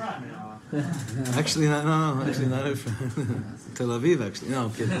 Actually, no. Actually, not at Tel Aviv. Actually,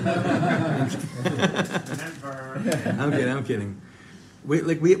 no. I'm kidding. I'm kidding.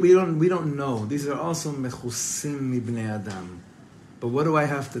 We don't know. These are also mechusim mibnei Adam. But what do I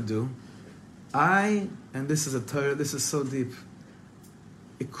have to do? And this is a Torah. This is so deep.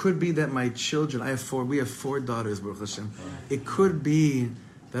 It could be that my children. We have 4 daughters, Baruch Hashem. It could be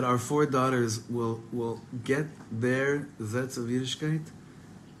that our 4 daughters will get their zetz of Yiddishkeit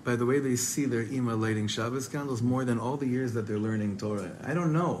by the way they see their ima lighting Shabbos candles more than all the years that they're learning Torah. I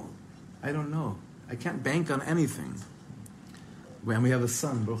don't know. I don't know. I can't bank on anything. When we have a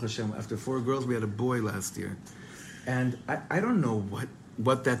son, Baruch Hashem, after 4 girls, we had a boy last year. And I don't know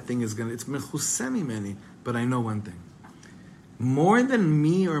what that thing is going to... It's mechusemi many, but I know one thing. More than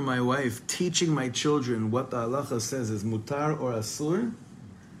me or my wife teaching my children what the halacha says is mutar or asur,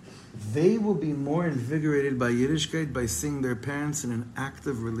 they will be more invigorated by Yiddishkeit by seeing their parents in an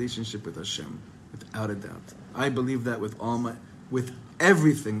active relationship with Hashem, without a doubt. I believe that with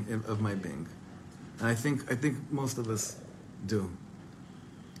everything of my being. And I think most of us do.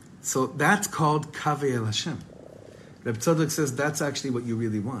 So that's called Kaveh El Hashem. Reb Tzadok says that's actually what you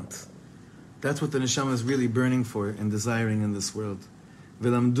really want. That's what the neshama is really burning for and desiring in this world.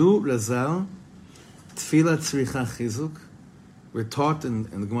 V'lamdu razal tefillah tzricha chizuk. We're taught in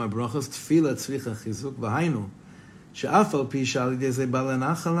the Gemara Brachos tefillah tzricha chizuk. V'hainu she'af al pi she'al yidei ze bal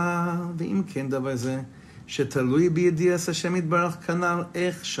nachala v'im ken davar ze shetalui biyedias Hashem yitbarach kanal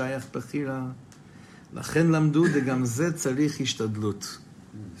ech shayach bechira. Lachen lamdu degam ze tzarich ishtadlut.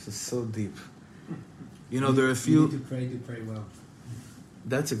 This is so deep. You know, there are a few... You need to pray well.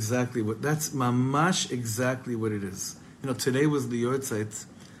 That's mamash exactly what it is. You know, today was the yortzeit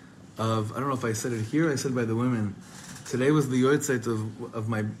of, I don't know if I said it here, I said by the women. Today was the yortzeit of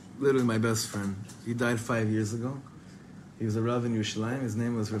literally my best friend. He died 5 years ago. He was a Rav in Yerushalayim. His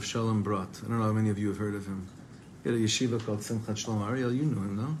name was Rav Shalom Brot. I don't know how many of you have heard of him. He had a yeshiva called Simchat Shlomo. Ariel, you knew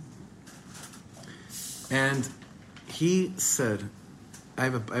him, no? And he said... I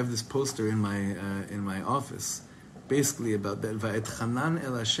have this poster in my office, basically about that. Va'etchanan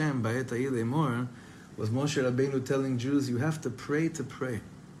el Hashem ba'et ha'il emor was Moshe Rabbeinu telling Jews, you have to pray to pray.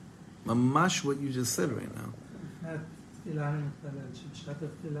 Mamash what you just said right now.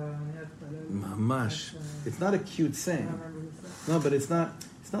 Mamash. It's not a cute saying. No, but it's not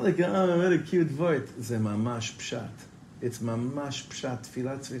like what a cute voice. It's a mamash pshat. It's mamash pshat.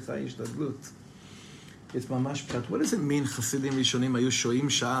 Tfilat tzricha ishtadlut. It's mamash pshat. What does it mean? Chasidim Rishonim ayu shoim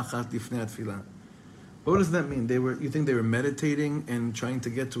sha'a achat lifnei atfilah. What does that mean? You think they were meditating and trying to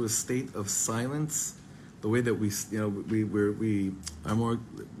get to a state of silence, the way that we're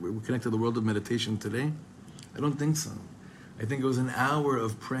connected to the world of meditation today? I don't think so. I think it was an hour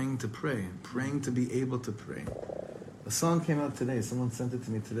of praying to pray, praying to be able to pray. A song came out today. Someone sent it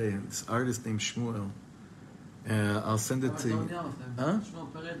to me today. This artist named Shmuel. I'll send it to you. Huh?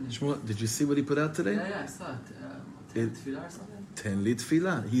 Shmuel, did you see what he put out today? Yeah, I saw it. Tefillah or something? Ten li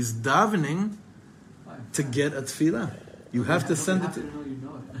tefillah. He's davening to get a tefillah. You have to send it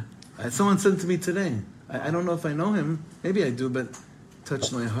to... Someone sent it to me today. I don't know if I know him. Maybe I do, but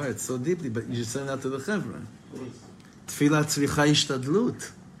touched my heart so deeply. But you should send it out to the chevre. Tefillah tzricha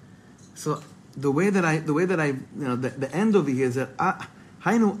ishtadlut. So the way that I, the end over here is that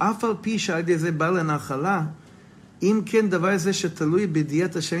haynu afal pi sha'adei ze ba lenachala. Im ken davar ze shetalui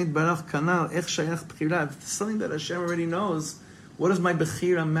b'diyat Hashem yitbarach kanal ech shayach bechira. If it's something that Hashem already knows, what does my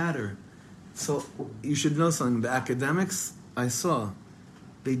bechira matter? So you should know something. The academics I saw,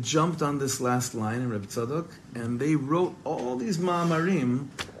 they jumped on this last line in Reb Tzadok and they wrote all these ma'amarim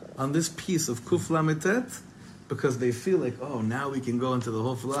on this piece of Kuf Lametet because they feel like, oh, now we can go into the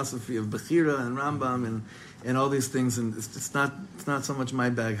whole philosophy of Bechira and Rambam and all these things, and it's not so much my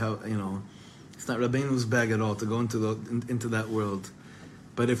bag. It's not Rabbeinu's bag at all to go into that world.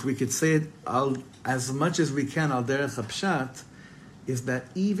 But if we could say it as much as we can, al derech hapshat, is that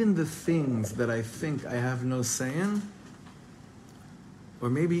even the things that I think I have no say in, or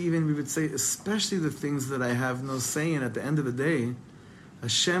maybe even we would say, especially the things that I have no say in, at the end of the day,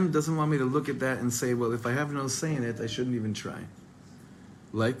 Hashem doesn't want me to look at that and say, well, if I have no say in it, I shouldn't even try.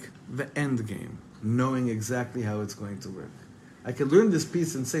 Like the end game, knowing exactly how it's going to work. I could learn this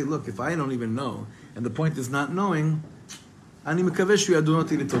piece and say, look, if I don't even know, and the point is not knowing, ani mekaveh sheyadun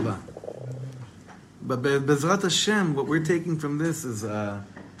oti l'tova. But Bezrat Hashem, what we're taking from this is,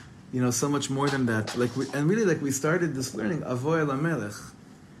 so much more than that. Like we started this learning, Avo el HaMelech,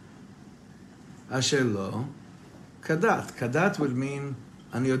 Asher lo, Kadat. Kadat would mean,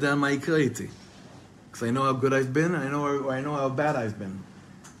 Ani yodea ma yikra iti. Because I know how good I've been, and I know how bad I've been.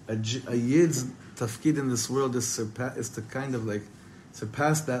 A Yid's tafkid in this world is to kind of like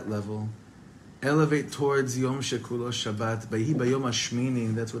surpass that level, elevate towards Yom Shekulo Shabbat, Bahi Bayom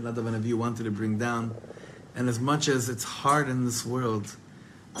Hashmini. That's what Nadav Hanavi wanted to bring down. And as much as it's hard in this world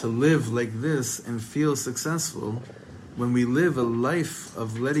to live like this and feel successful, when we live a life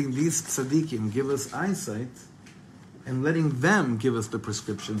of letting these tzaddikim give us eyesight and letting them give us the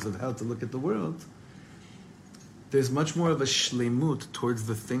prescriptions of how to look at the world, there's much more of a shlemut towards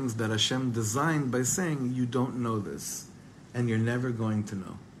the things that Hashem designed by saying, you don't know this, and you're never going to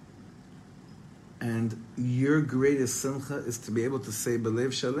know. And your greatest simcha is to be able to say,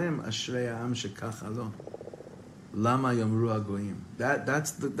 Belev Shalem, Ashrei Ha'am Shekach Alo. Lama Yomru Agoyim.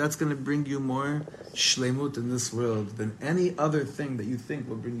 That's going to bring you more shlemut in this world than any other thing that you think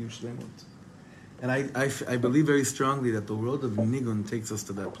will bring you shlemut. And I believe very strongly that the world of nigun takes us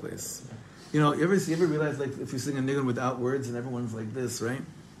to that place. You know, you ever realize, like, if you sing a nigun without words and everyone's like this, right?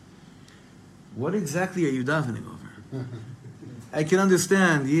 What exactly are you davening over? I can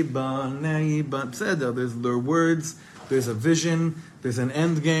understand, there are words, there's a vision, there's an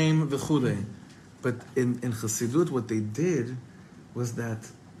end game, v'chudei. But in Chassidut, what they did was that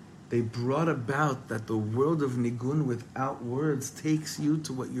they brought about that the world of nigun without words takes you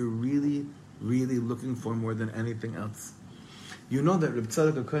to what you're really, really looking for more than anything else. You know that Reb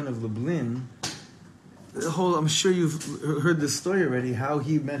Tzadok Hakohen of Lublin, I'm sure you've heard this story already, how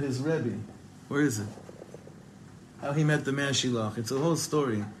he met his Rabbi. Where is it? How he met the Mashilach. It's a whole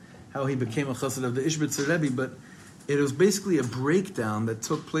story, how he became a chassid of the Ishbitzer Rebbe, but it was basically a breakdown that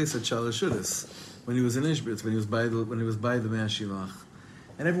took place at Shalashudis when he was in Ishbitz, when he was by the Mashilach.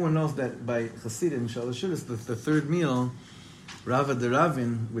 And everyone knows that by Chasidim, Shalashudis, the third meal, Rava de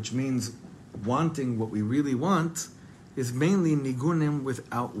Ravin, which means wanting what we really want, is mainly nigunim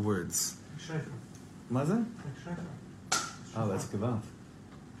without words. Maza? Oh, that's Gevalt.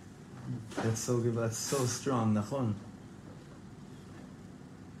 That's so good. That's so strong, nachon.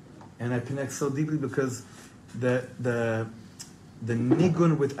 And I connect so deeply because the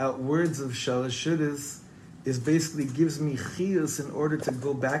nigun without words of Shalosh Shudas is basically gives me chiyus in order to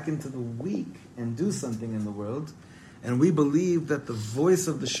go back into the week and do something in the world. And we believe that the voice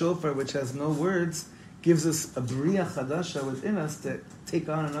of the shofar, which has no words, gives us a bria chadasha within us to take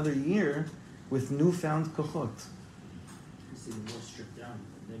on another year with newfound kochot. You see the more stripped down,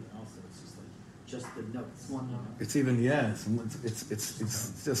 but then also it's just the notes. One note. It's even it's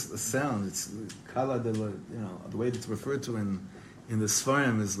just a sound. It's kala de, the way it's referred to in the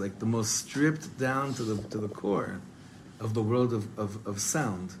Sfarim is like the most stripped down to the core of the world of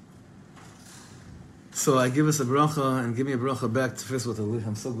sound. So I give us a bracha and give me a bracha back to first of all.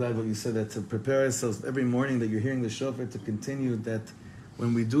 I'm so glad what you said, that to prepare ourselves every morning that you're hearing the shofar, to continue that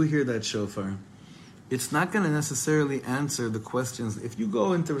when we do hear that shofar, it's not going to necessarily answer the questions. If you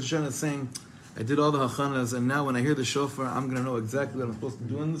go into Rosh Hashanah saying, I did all the hachanas, and now when I hear the shofar, I'm going to know exactly what I'm supposed to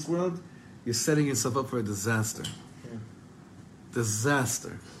do in this world, you're setting yourself up for a disaster. Yeah.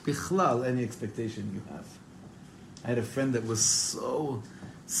 Disaster. Bichlal, any expectation you have. I had a friend that was so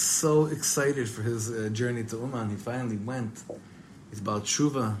excited for his journey to Uman. He finally went. He's Baal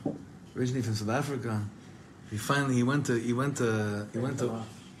Tshuva, originally from South Africa. He went to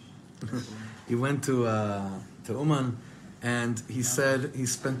Uman, and he said he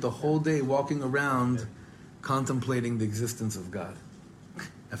spent the whole day walking around contemplating the existence of God.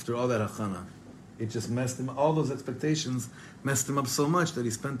 After all that hachana, it just messed him. All those expectations messed him up so much that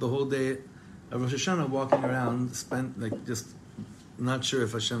he spent the whole day at Rosh Hashanah walking around, just not sure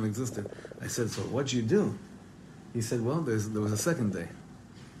if Hashem existed. I said, so what'd you do? He said, well, there was a second day.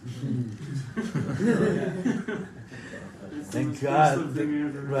 Thank God.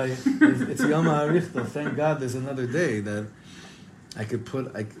 Right. It's Yom HaArichta. Thank God there's another day that I could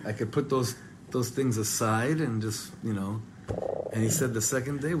put those things aside and just, And he said the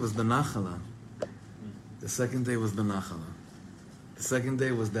second day was the Nachala. The second day was the Nachala. The second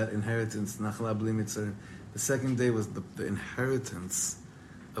day was that inheritance, Nachala Bli Mitzrayim. The second day was the inheritance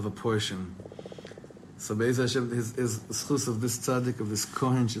of a portion. So Be'ez Hashem, his schus of this tzaddik, of this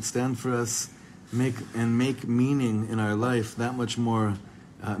kohen, should stand for us, make meaning in our life that much more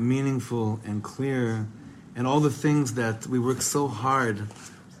meaningful and clear, and all the things that we work so hard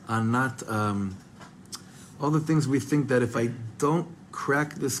on not, all the things we think that if I don't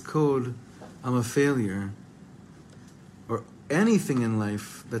crack this code, I'm a failure, or anything in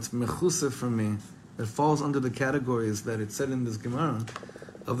life that's mechusa for me, that falls under the categories that it said in this Gemara,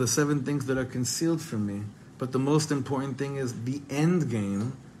 of the 7 things that are concealed from me. But the most important thing is the end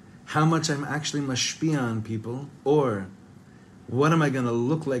game, how much I'm actually mashpia on people, or what am I going to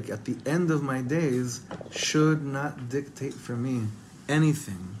look like at the end of my days, should not dictate for me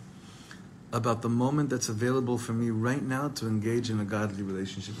anything about the moment that's available for me right now to engage in a godly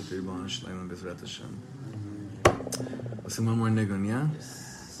relationship with the Rebbe Shalom and Bezrat Hashem. Let's sing one more nigun, yeah?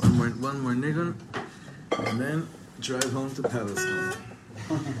 One more nigun, and then drive home to Palestine.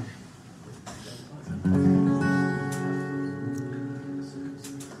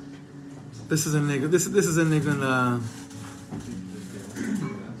 This is a nigun. This is a nigun.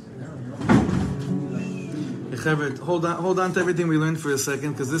 Chevre, hold on to everything we learned for a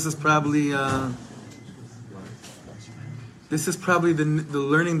second, because this is probably This is probably the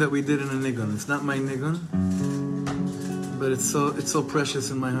learning that we did in a nigun. It's not my nigun, but it's so precious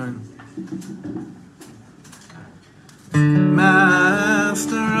in my heart.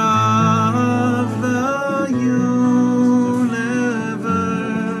 Master of the universe,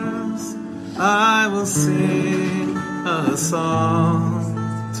 I will sing a song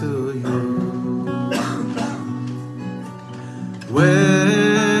to you. Where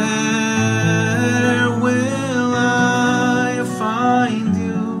will I find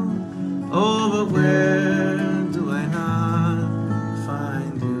you? Oh, but where do I not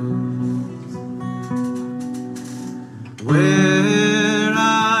find you? Where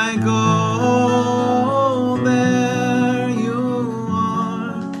I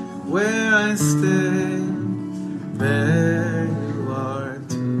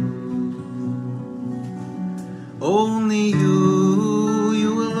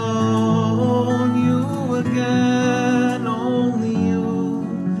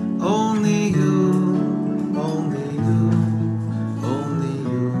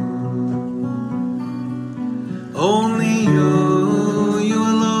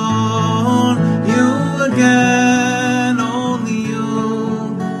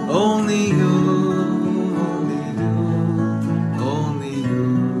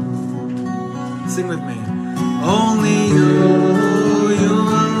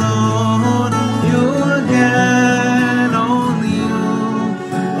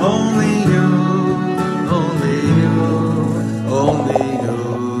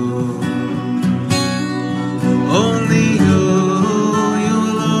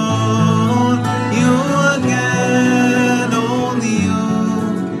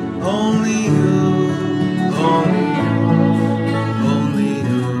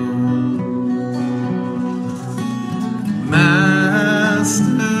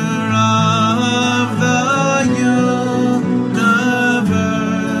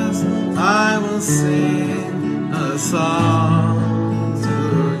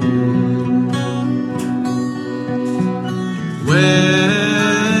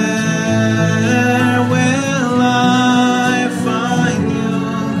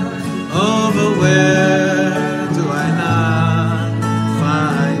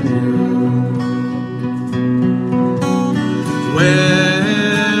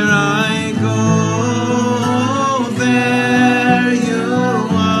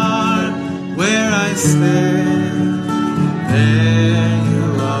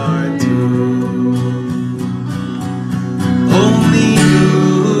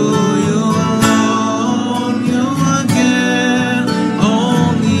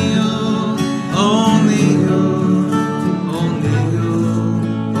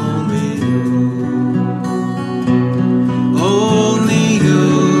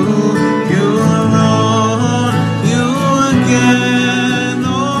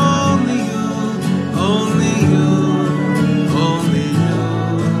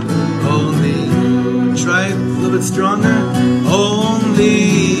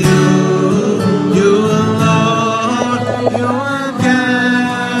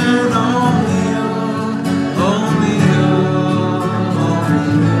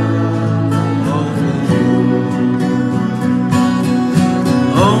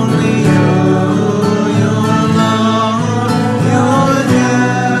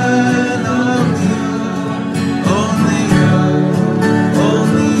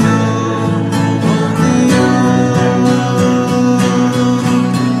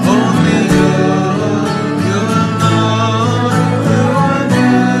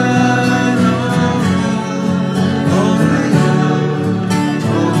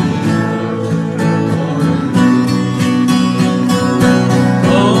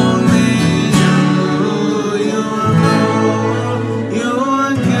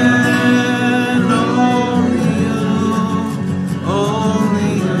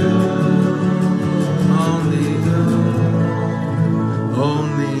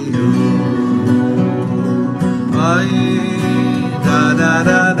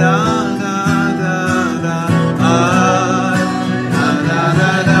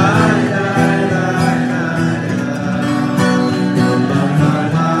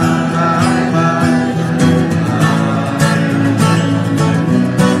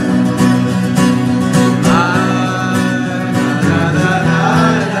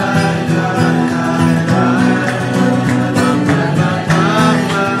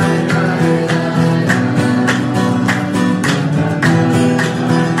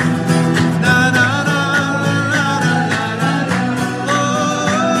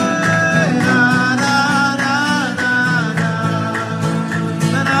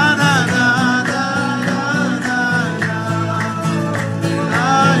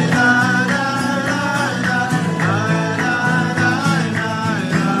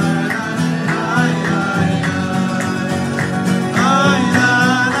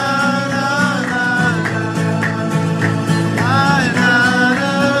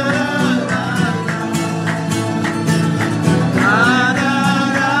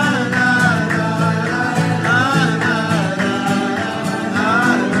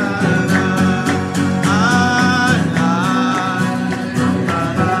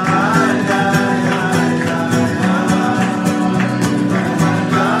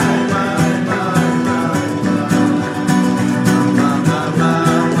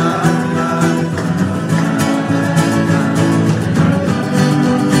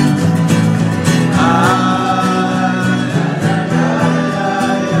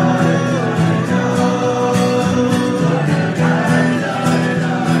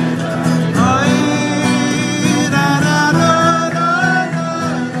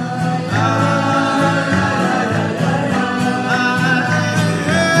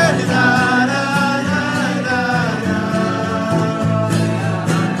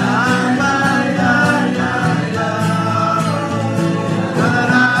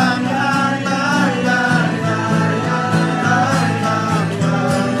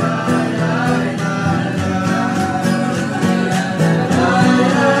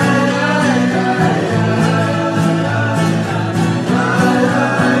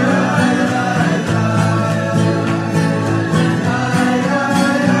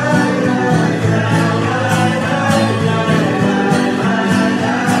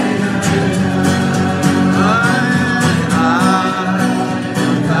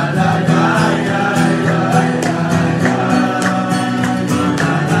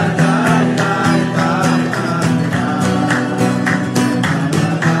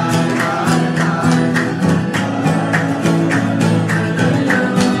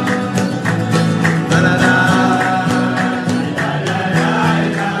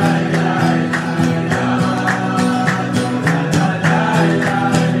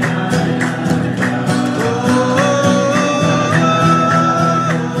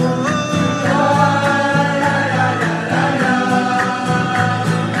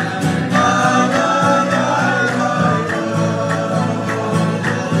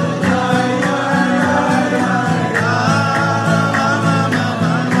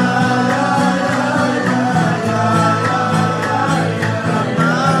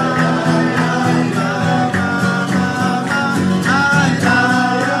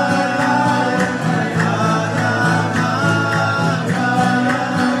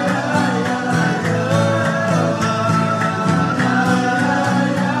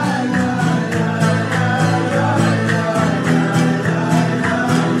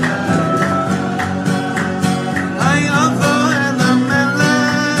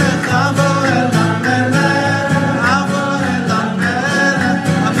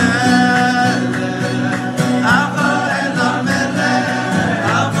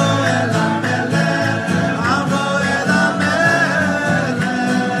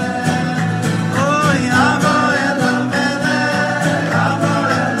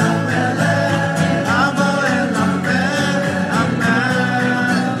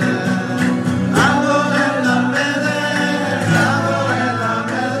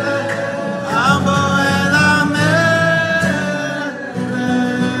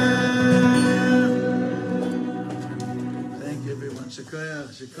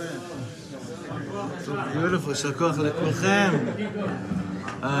So beautiful. Shakoch לכולכם.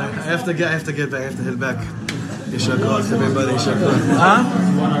 I have to get back. I have to head back. Shakoch, everybody. Shakoch. Huh?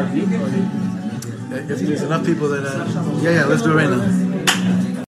 If there's enough people that... yeah, let's do it right now.